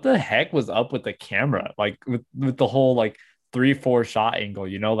 dude, what the heck was up with the camera? Like with the whole like 3-4 shot angle,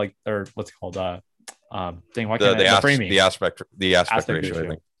 you know, like, or what's it called? The framing, the aspect ratio. I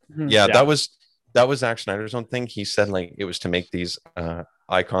think. Yeah, that was Zack Snyder's own thing. He said like it was to make these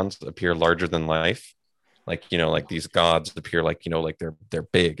icons appear larger than life. Like, you know, like these gods appear like, you know, like they're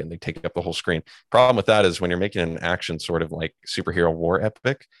big and they take up the whole screen. Problem with that is when you're making an action sort of like superhero war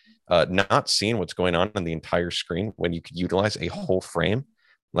epic, not seeing what's going on the entire screen when you could utilize a whole frame,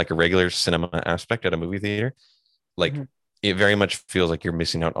 like a regular cinema aspect at a movie theater, like it very much feels like you're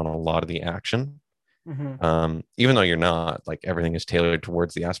missing out on a lot of the action. Even though you're not, like everything is tailored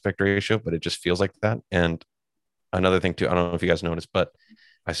towards the aspect ratio, but it just feels like that. And another thing too, I don't know if you guys noticed, but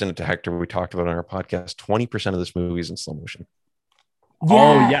I sent it to Hector. We talked about it on our podcast. 20% of this movie is in slow motion.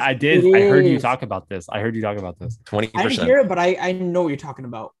 Yes, I did. I heard you talk about this. 20%. I didn't hear it, but I know what you're talking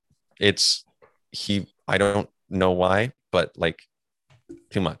about. I don't know why, but like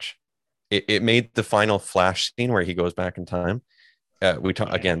too much. It made the final Flash scene where he goes back in time. We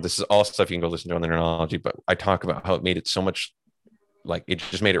talk again. This is all stuff you can go listen to on the Neurology, but I talk about how it made it so much, like it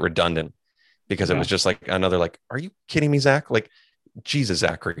just made it redundant because it was just like another like, are you kidding me, Zach? Like Jesus,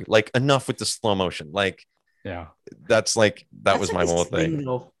 Zachary, like enough with the slow motion. Like Yeah. that was my whole thing.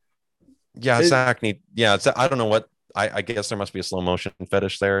 Yeah, Zach I don't know what I guess there must be a slow motion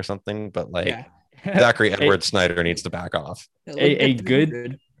fetish there or something, but like Zachary Edward Snyder needs to back off. A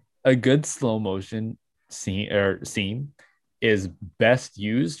good slow motion scene is best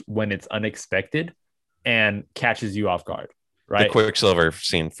used when it's unexpected and catches you off guard. Right. The Quicksilver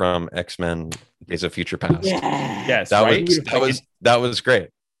scene from X-Men Days of Future Past. Yeah. Yes. That was great.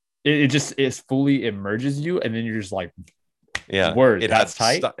 It just fully immerses you, and then you're just like, yeah, word. It That's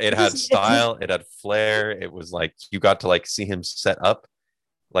had tight. It had style. It had flair. It was like you got to like see him set up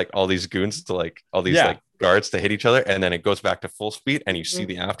like all these goons to like all these like guards to hit each other, and then it goes back to full speed, and you see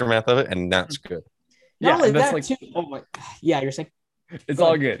the aftermath of it, and that's good. Not only that, too. Oh my, yeah, you're saying. It's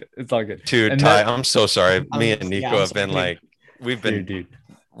all good. It's all good. Dude, Ty, I'm so sorry. Me and Nico have been like, we've been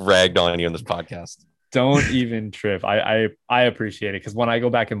ragged on you on this podcast. Don't even trip. I appreciate it, because when I go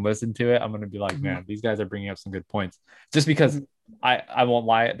back and listen to it, I'm gonna be like, man, these guys are bringing up some good points. Just because I won't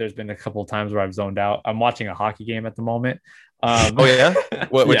lie, there's been a couple of times where I've zoned out. I'm watching a hockey game at the moment. Oh yeah,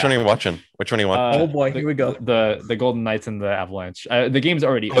 which one are you watching? Which one are you watching? Oh boy, here we go. The Golden Knights and the Avalanche. The game's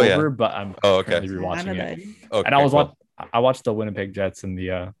already over, but I'm currently rewatching it. Okay, and I watched the Winnipeg Jets and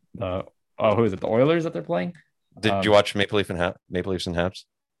the who is it? The Oilers that they're playing. Did you watch Maple Leafs and Habs?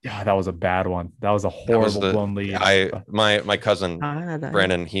 Yeah, that was a bad one. That was a horrible blown lead. My cousin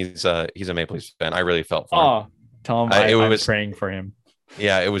Brandon, he's a Maple Leafs fan. I really felt for him. Oh, tell him I was praying for him.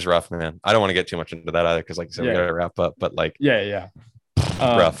 Yeah, it was rough, man. I don't want to get too much into that either, because like I said, we gotta wrap up. But like,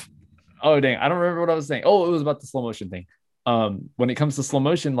 rough. Oh dang, I don't remember what I was saying. Oh, it was about the slow motion thing. When it comes to slow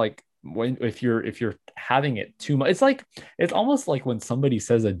motion, like if you're having it too much, it's almost like when somebody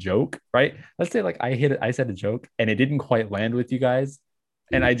says a joke, right? Let's say like I said a joke and it didn't quite land with you guys,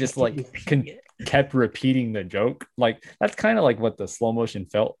 and I just like kept repeating the joke. Like that's kind of like what the slow motion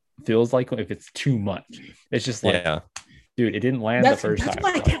feels like if it's too much. It's just like, dude, it didn't land the first time. That's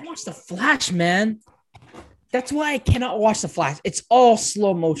why I can't watch The Flash, man. That's why I cannot watch The Flash. It's all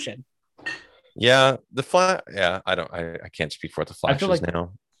slow motion. Yeah, the Flash. Yeah, I can't speak for what the Flash is like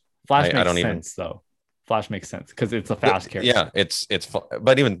now. Flash makes sense though. Flash makes sense because it's a fast character. Yeah, it's fun.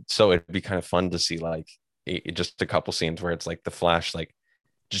 But even so, it'd be kind of fun to see like just a couple scenes where it's like the Flash like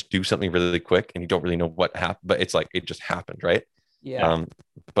just do something really quick and you don't really know what happened, but it's like it just happened, right? Yeah.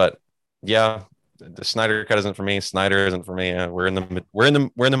 But yeah, the Snyder cut isn't for me. Snyder isn't for me. We're in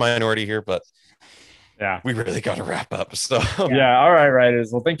the minority here, but yeah, we really got to wrap up. So yeah, all right,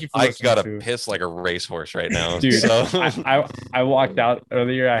 writers. Well, thank you for listening. I gotta piss like a racehorse right now, dude. So. I walked out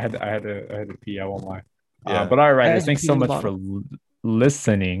earlier. I had to pee. I won't lie. But all right, writers, thanks so much for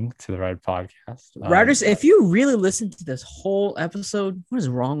listening to the Ride Podcast. Writers, if you really listened to this whole episode, what is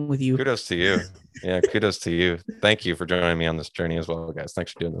wrong with you? Kudos to you. Yeah, kudos to you. Thank you for joining me on this journey as well, guys.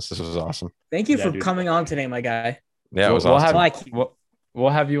 Thanks for doing this. This was awesome. Thank you for coming on today, my guy. Yeah, it was awesome. We'll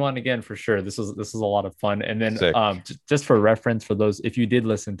have you on again for sure. This is a lot of fun. And then just for reference for those, if you did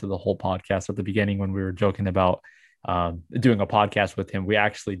listen to the whole podcast at the beginning when we were joking about doing a podcast with him, we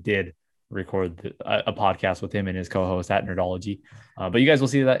actually did record a podcast with him and his co-host at Nerdology. But you guys will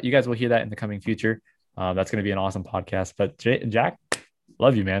see that. You guys will hear that in the coming future. That's going to be an awesome podcast. But Jack,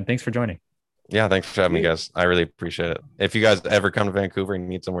 love you, man. Thanks for joining. Yeah, thanks for having me, guys. I really appreciate it. If you guys ever come to Vancouver and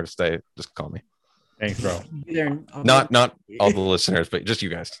need somewhere to stay, just call me. Thanks, bro. Not all the listeners, but just you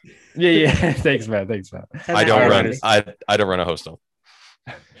guys. Yeah. Thanks, man. I don't run a hostel.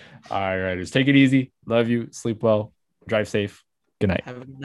 All right, writers. Take it easy. Love you. Sleep well. Drive safe. Good night.